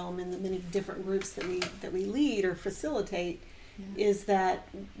heavenly realm, in the many different groups that we lead or facilitate, is that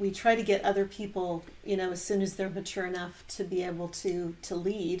we try to get other people, as soon as they're mature enough to be able to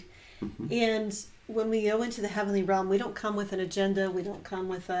lead. And when we go into the heavenly realm, we don't come with an agenda. We don't come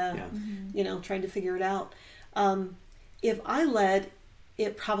with trying to figure it out. If I led,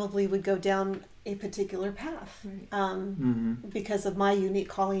 it probably would go down a particular path because of my unique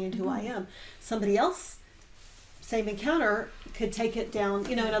calling and who I am. Somebody else, same encounter, could take it down,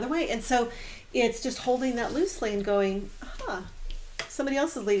 another way. And so it's just holding that loosely and going, somebody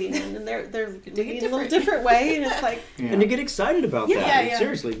else is leading in, and they're leading a little different way, and it's like, and to get excited about that.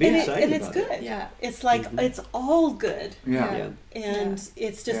 Seriously, be excited and it's about good. it. It's like it's all good. And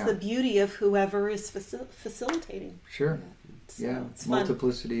it's just the beauty of whoever is facilitating. Sure. It's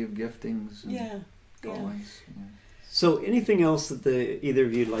multiplicity of giftings. And callings. So, anything else that either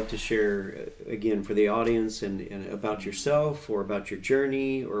of you'd like to share, again, for the audience, and about yourself, or about your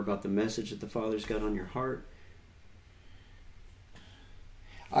journey, or about the message that the Father's got on your heart?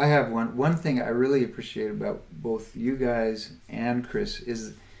 I have one thing I really appreciate about both you guys and Chris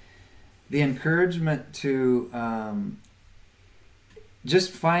is the encouragement to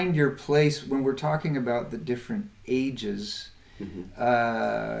just find your place when we're talking about the different ages.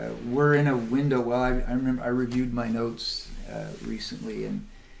 We're in a window. Well, I remember I reviewed my notes recently, and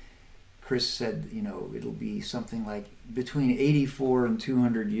Chris said, it'll be something like between 84 and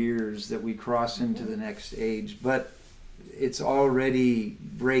 200 years that we cross into the next age, but it's already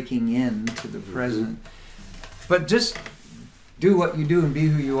breaking into the present. But just do what you do and be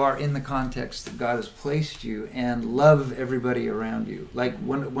who you are in the context that God has placed you, and love everybody around you. Like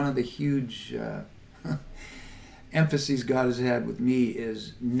one of the huge emphases God has had with me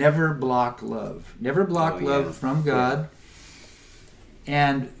is never block love. Never block love from God,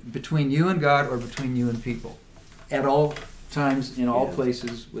 and between you and God, or between you and people, at all times, in all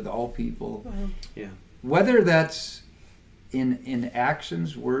places, with all people. Yeah. Whether that's in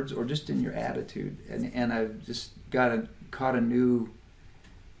actions, words, or just in your attitude. And I've just caught a new,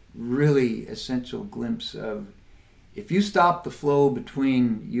 really essential glimpse of, if you stop the flow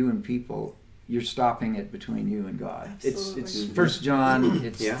between you and people, you're stopping it between you and God. Absolutely. It's 1 John,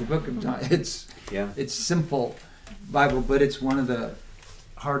 it's the book of John. It's simple Bible, but it's one of the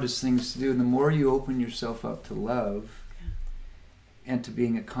hardest things to do. And the more you open yourself up to love and to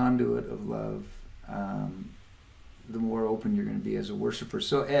being a conduit of love, the more open you're going to be as a worshiper.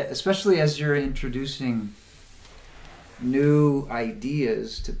 So especially as you're introducing new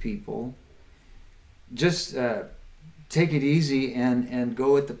ideas to people, just take it easy and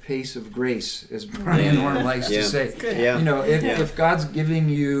go at the pace of grace, as Brian Horn likes to say. If God's giving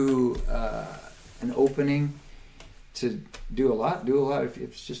you an opening to do a lot. If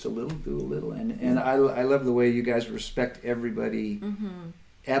it's just a little, do a little. And I love the way you guys respect everybody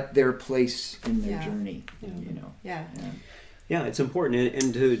at their place in their journey. Yeah, it's important,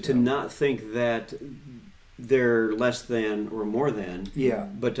 and to not think that they're less than or more than,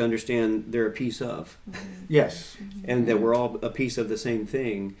 but to understand they're a piece of. Yes. And that we're all a piece of the same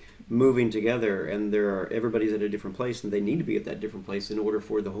thing, moving together, and everybody's at a different place, and they need to be at that different place in order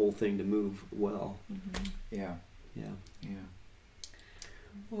for the whole thing to move well. Yeah.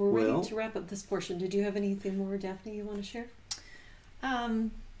 Well, we're ready to wrap up this portion. Did you have anything more, Daphne, you want to share?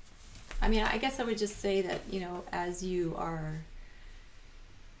 I guess I would just say that, as you are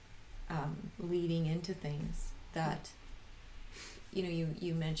leading into things that,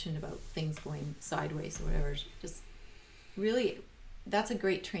 you mentioned about things going sideways or whatever, just really, that's a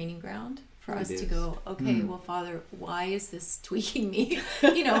great training ground for us to go, okay, well, Father, why is this tweaking me?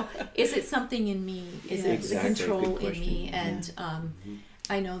 Is it something in me? Is it the control in me? And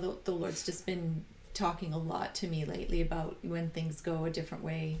I know the Lord's just been talking a lot to me lately about when things go a different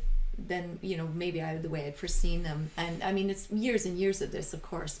way than, maybe the way I'd foreseen them. And it's years and years of this, of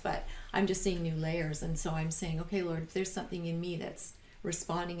course, but I'm just seeing new layers. And so I'm saying, okay, Lord, if there's something in me that's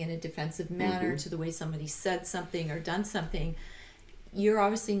responding in a defensive manner to the way somebody said something or done something, you're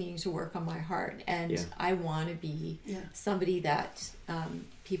obviously needing to work on my heart. And I want to be somebody that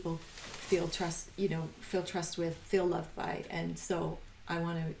people feel trust with, feel loved by. And so I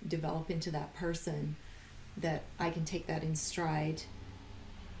want to develop into that person that I can take that in stride,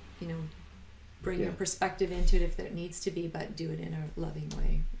 bring a perspective into it if there needs to be, but do it in a loving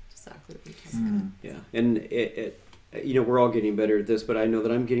way. Exactly what you're talking about. And we're all getting better at this, but I know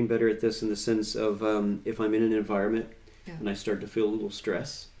that I'm getting better at this in the sense of if I'm in an environment and I start to feel a little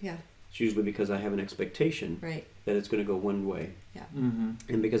stress, it's usually because I have an expectation that it's going to go one way.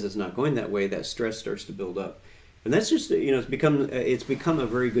 And because it's not going that way, that stress starts to build up. And that's just, it's become a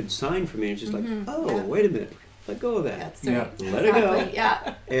very good sign for me. It's just like, wait a minute. Let go of that. That's right. Let it go.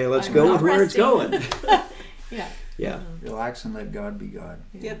 Yeah. And let's go with where it's going. Relax and let God be God.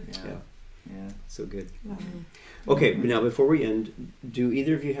 Yep. Yeah. So good. Okay, now before we end, do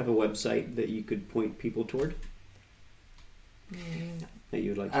either of you have a website that you could point people toward? That you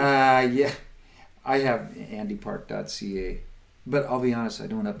would like to? Yeah. I have andypark.ca. But I'll be honest, I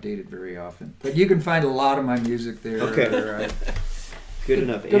don't update it very often. But you can find a lot of my music there. Okay. Good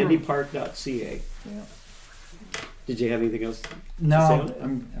enough. andypark.ca. Yeah. Did you have anything else? No,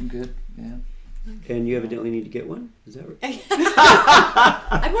 I'm good. Yeah. And you evidently need to get one. Is that right?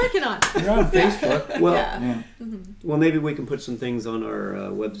 I'm working on it. You're on Facebook. Well, well, maybe we can put some things on our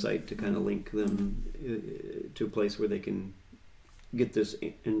website to kind of link them to a place where they can get this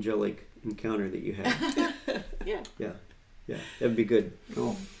angelic encounter that you had. Yeah, that'd be good.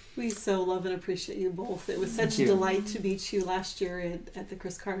 Cool. We so love and appreciate you both. It was such a delight to meet you last year at the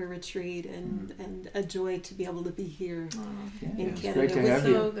Chris Carter retreat, and a joy to be able to be here in Canada. It's great to have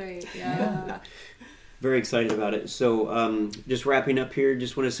you. So great. Yeah. Very excited about it. So just wrapping up here,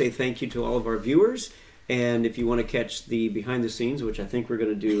 just want to say thank you to all of our viewers. And if you want to catch the behind the scenes, which I think we're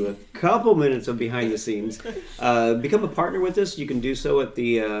going to do a couple minutes of behind the scenes, become a partner with us. You can do so at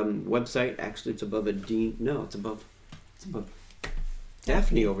the website. Actually, it's above it's above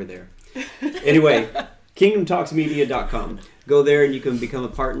Daphne over there. Anyway, kingdomtalksmedia.com. Go there and you can become a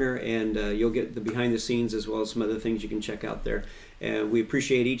partner, and you'll get the behind the scenes as well as some other things you can check out there. And we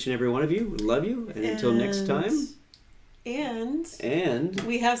appreciate each and every one of you. We love you. And until next time. And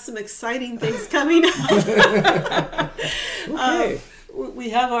we have some exciting things coming up. Okay. We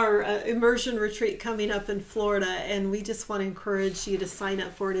have our immersion retreat coming up in Florida, and we just want to encourage you to sign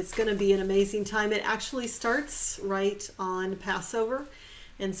up for it. It's going to be an amazing time. It actually starts right on Passover,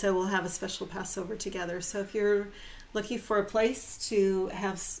 and so we'll have a special Passover together. So if you're looking for a place to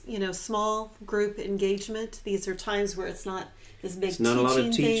have, small group engagement, these are times where it's not this big teaching. It's not a lot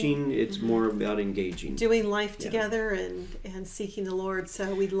of teaching. Thing. It's more about engaging. Doing life together and seeking the Lord.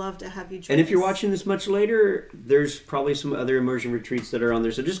 So we'd love to have you join us. And if you're watching this much later, there's probably some other immersion retreats that are on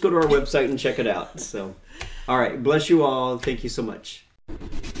there. So just go to our website and check it out. So, all right. Bless you all. Thank you so much.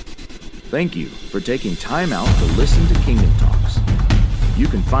 Thank you for taking time out to listen to Kingdom Talks. You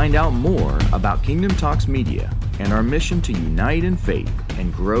can find out more about Kingdom Talks Media and our mission to unite in faith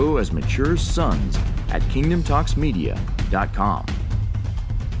and grow as mature sons at kingdomtalksmedia.com.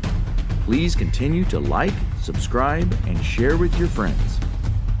 Please continue to like, subscribe, and share with your friends.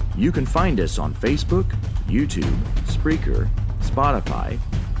 You can find us on Facebook, YouTube, Spreaker, Spotify,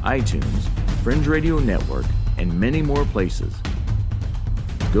 iTunes, Fringe Radio Network, and many more places.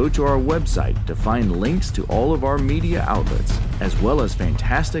 Go to our website to find links to all of our media outlets, as well as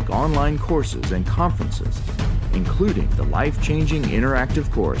fantastic online courses and conferences, including the life-changing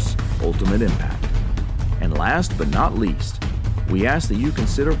interactive course, Ultimate Impact. And last but not least, we ask that you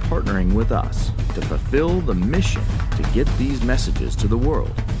consider partnering with us to fulfill the mission to get these messages to the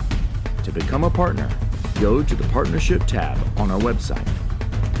world. To become a partner, go to the Partnership tab on our website.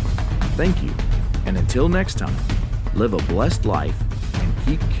 Thank you, and until next time, live a blessed life and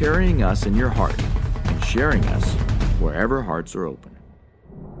keep carrying us in your heart and sharing us wherever hearts are open.